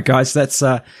 All right, guys, that's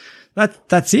it.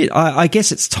 I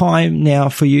guess it's time now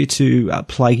for you to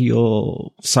plug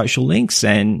your social links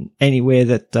and anywhere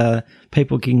that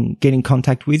people can get in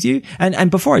contact with you. And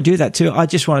before I do that too, I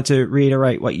just wanted to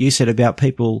reiterate what you said about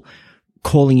people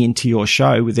calling into your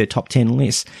show with their top 10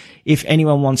 lists. If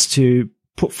anyone wants to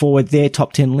put forward their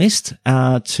top 10 list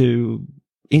to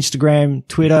Instagram,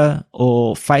 Twitter,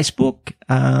 or Facebook,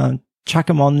 chuck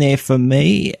them on there for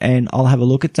me and I'll have a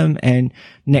look at them. And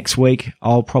next week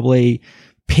I'll probably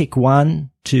pick one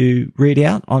to read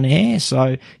out on air.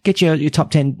 So get your top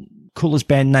 10 coolest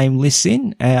band name lists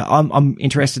in. I'm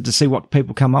interested to see what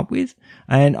people come up with,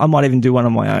 and I might even do one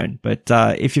on my own. But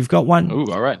if you've got one,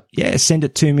 all right, yeah, send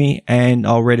it to me and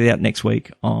I'll read it out next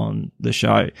week on the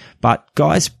show. But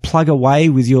guys, plug away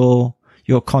with your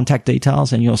contact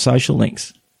details and your social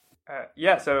links.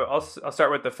 Yeah, so I'll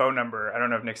start with the phone number. I don't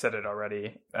know if Nick said it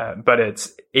already, but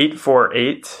it's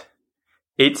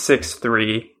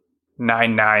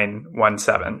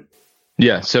 848-863-9917.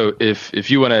 Yeah, so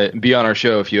if you want to be on our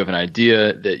show, if you have an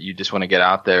idea that you just want to get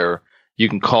out there, you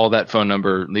can call that phone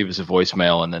number, leave us a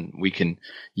voicemail, and then we can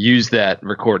use that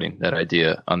recording, that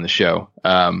idea on the show.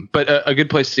 But a good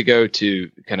place to go to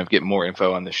kind of get more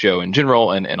info on the show in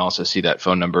general and also see that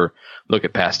phone number, look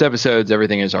at past episodes,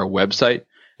 everything is our website,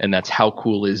 and that's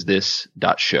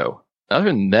howcoolisthis.show. Other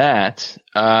than that,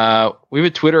 we have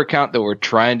a Twitter account that we're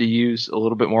trying to use a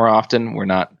little bit more often. We're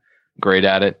not great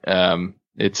at it.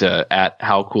 It's at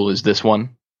howcoolisthis1,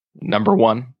 number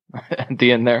 1 at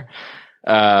the end there.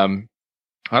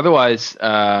 Otherwise,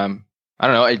 I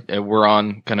don't know. We're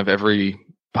on kind of every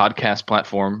podcast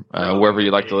platform, wherever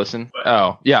you like to listen.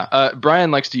 Oh, yeah.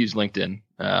 Brian likes to use LinkedIn.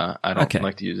 I don't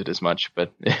like to use it as much,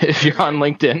 but if you're on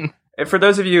LinkedIn. And for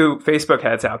those of you Facebook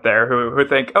heads out there who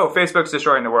think, oh, Facebook's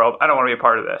destroying the world, I don't want to be a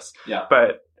part of this. Yeah.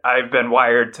 But I've been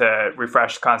wired to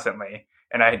refresh constantly,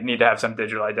 and I need to have some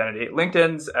digital identity.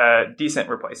 LinkedIn's a decent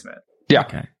replacement. Yeah.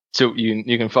 Okay. So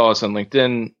you can follow us on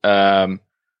LinkedIn,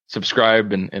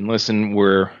 subscribe and listen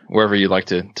wherever you like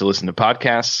to listen to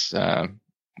podcasts.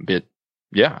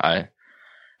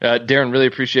 Darren, really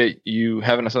appreciate you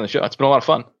having us on the show. It's been a lot of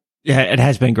fun. Yeah, it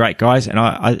has been great, guys. And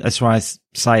I that's why I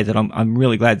say that I'm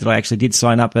really glad that I actually did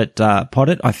sign up at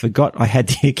Poddit. I forgot I had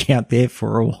the account there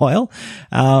for a while.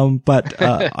 But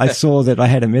I saw that I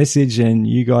had a message and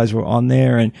you guys were on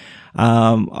there, and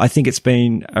I think it's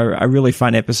been a really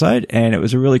fun episode, and it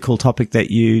was a really cool topic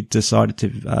that you decided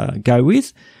to go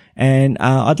with. And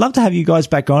I'd love to have you guys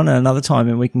back on another time,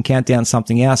 and we can count down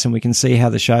something else and we can see how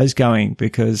the show's going,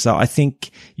 because I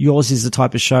think yours is the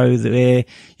type of show where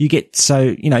you get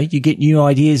you get new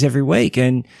ideas every week,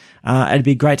 and it'd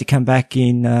be great to come back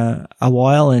in a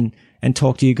while and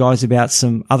talk to you guys about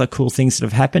some other cool things that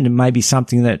have happened, and maybe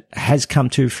something that has come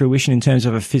to fruition in terms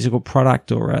of a physical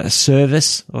product or a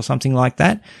service or something like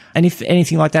that. And if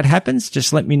anything like that happens,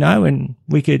 just let me know and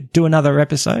we could do another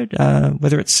episode,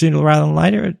 whether it's sooner rather than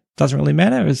later. It doesn't really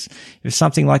matter. If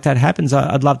something like that happens,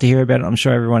 I'd love to hear about it. I'm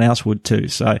sure everyone else would too.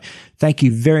 So thank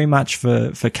you very much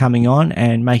for coming on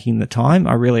and making the time.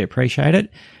 I really appreciate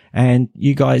it. And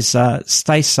you guys,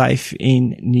 stay safe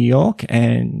in New York,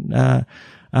 and,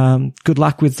 good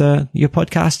luck with your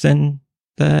podcast and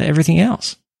everything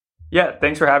else. Yeah,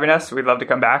 thanks for having us. We'd love to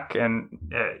come back, and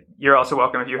you're also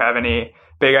welcome if you have any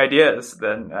big ideas.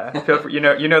 Then feel free. You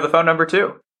know the phone number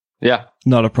too. Yeah,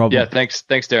 not a problem. Yeah, thanks,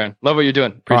 Darren. Love what you're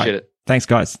doing. Appreciate it. Thanks,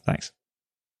 guys. Thanks.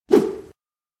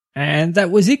 And that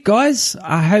was it, guys.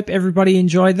 I hope everybody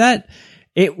enjoyed that.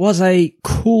 It was a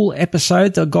cool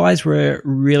episode. The guys were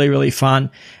really, really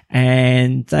fun,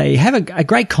 and they have a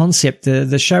great concept.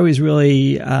 The show is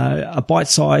really a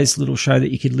bite-sized little show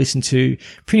that you could listen to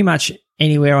pretty much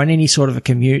anywhere on any sort of a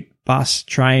commute, bus,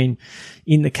 train,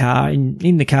 in the car.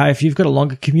 In the car, if you've got a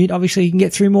longer commute, obviously you can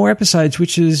get through more episodes,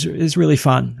 which is really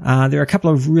fun. There are a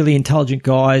couple of really intelligent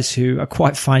guys who are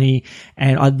quite funny,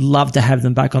 and I'd love to have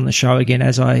them back on the show again,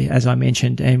 as I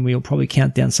mentioned, and we'll probably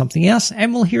count down something else,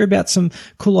 and we'll hear about some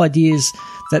cool ideas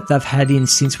that they've had in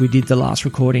since we did the last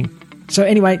recording. So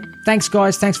anyway, thanks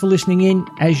guys. Thanks for listening in.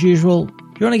 As usual,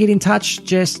 if you want to get in touch,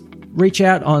 just reach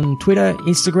out on Twitter,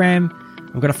 Instagram.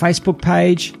 I've got a Facebook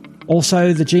page.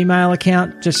 Also, the Gmail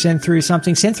account, just send through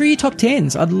something. Send through your top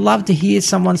 10s. I'd love to hear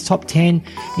someone's top 10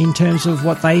 in terms of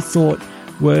what they thought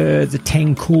were the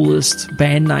 10 coolest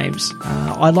band names.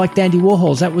 I like Dandy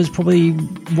Warhols. That was probably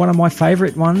one of my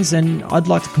favourite ones, and I'd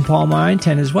like to compile my own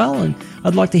 10 as well, and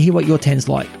I'd like to hear what your 10's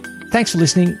like. Thanks for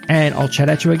listening, and I'll chat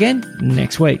at you again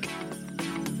next week.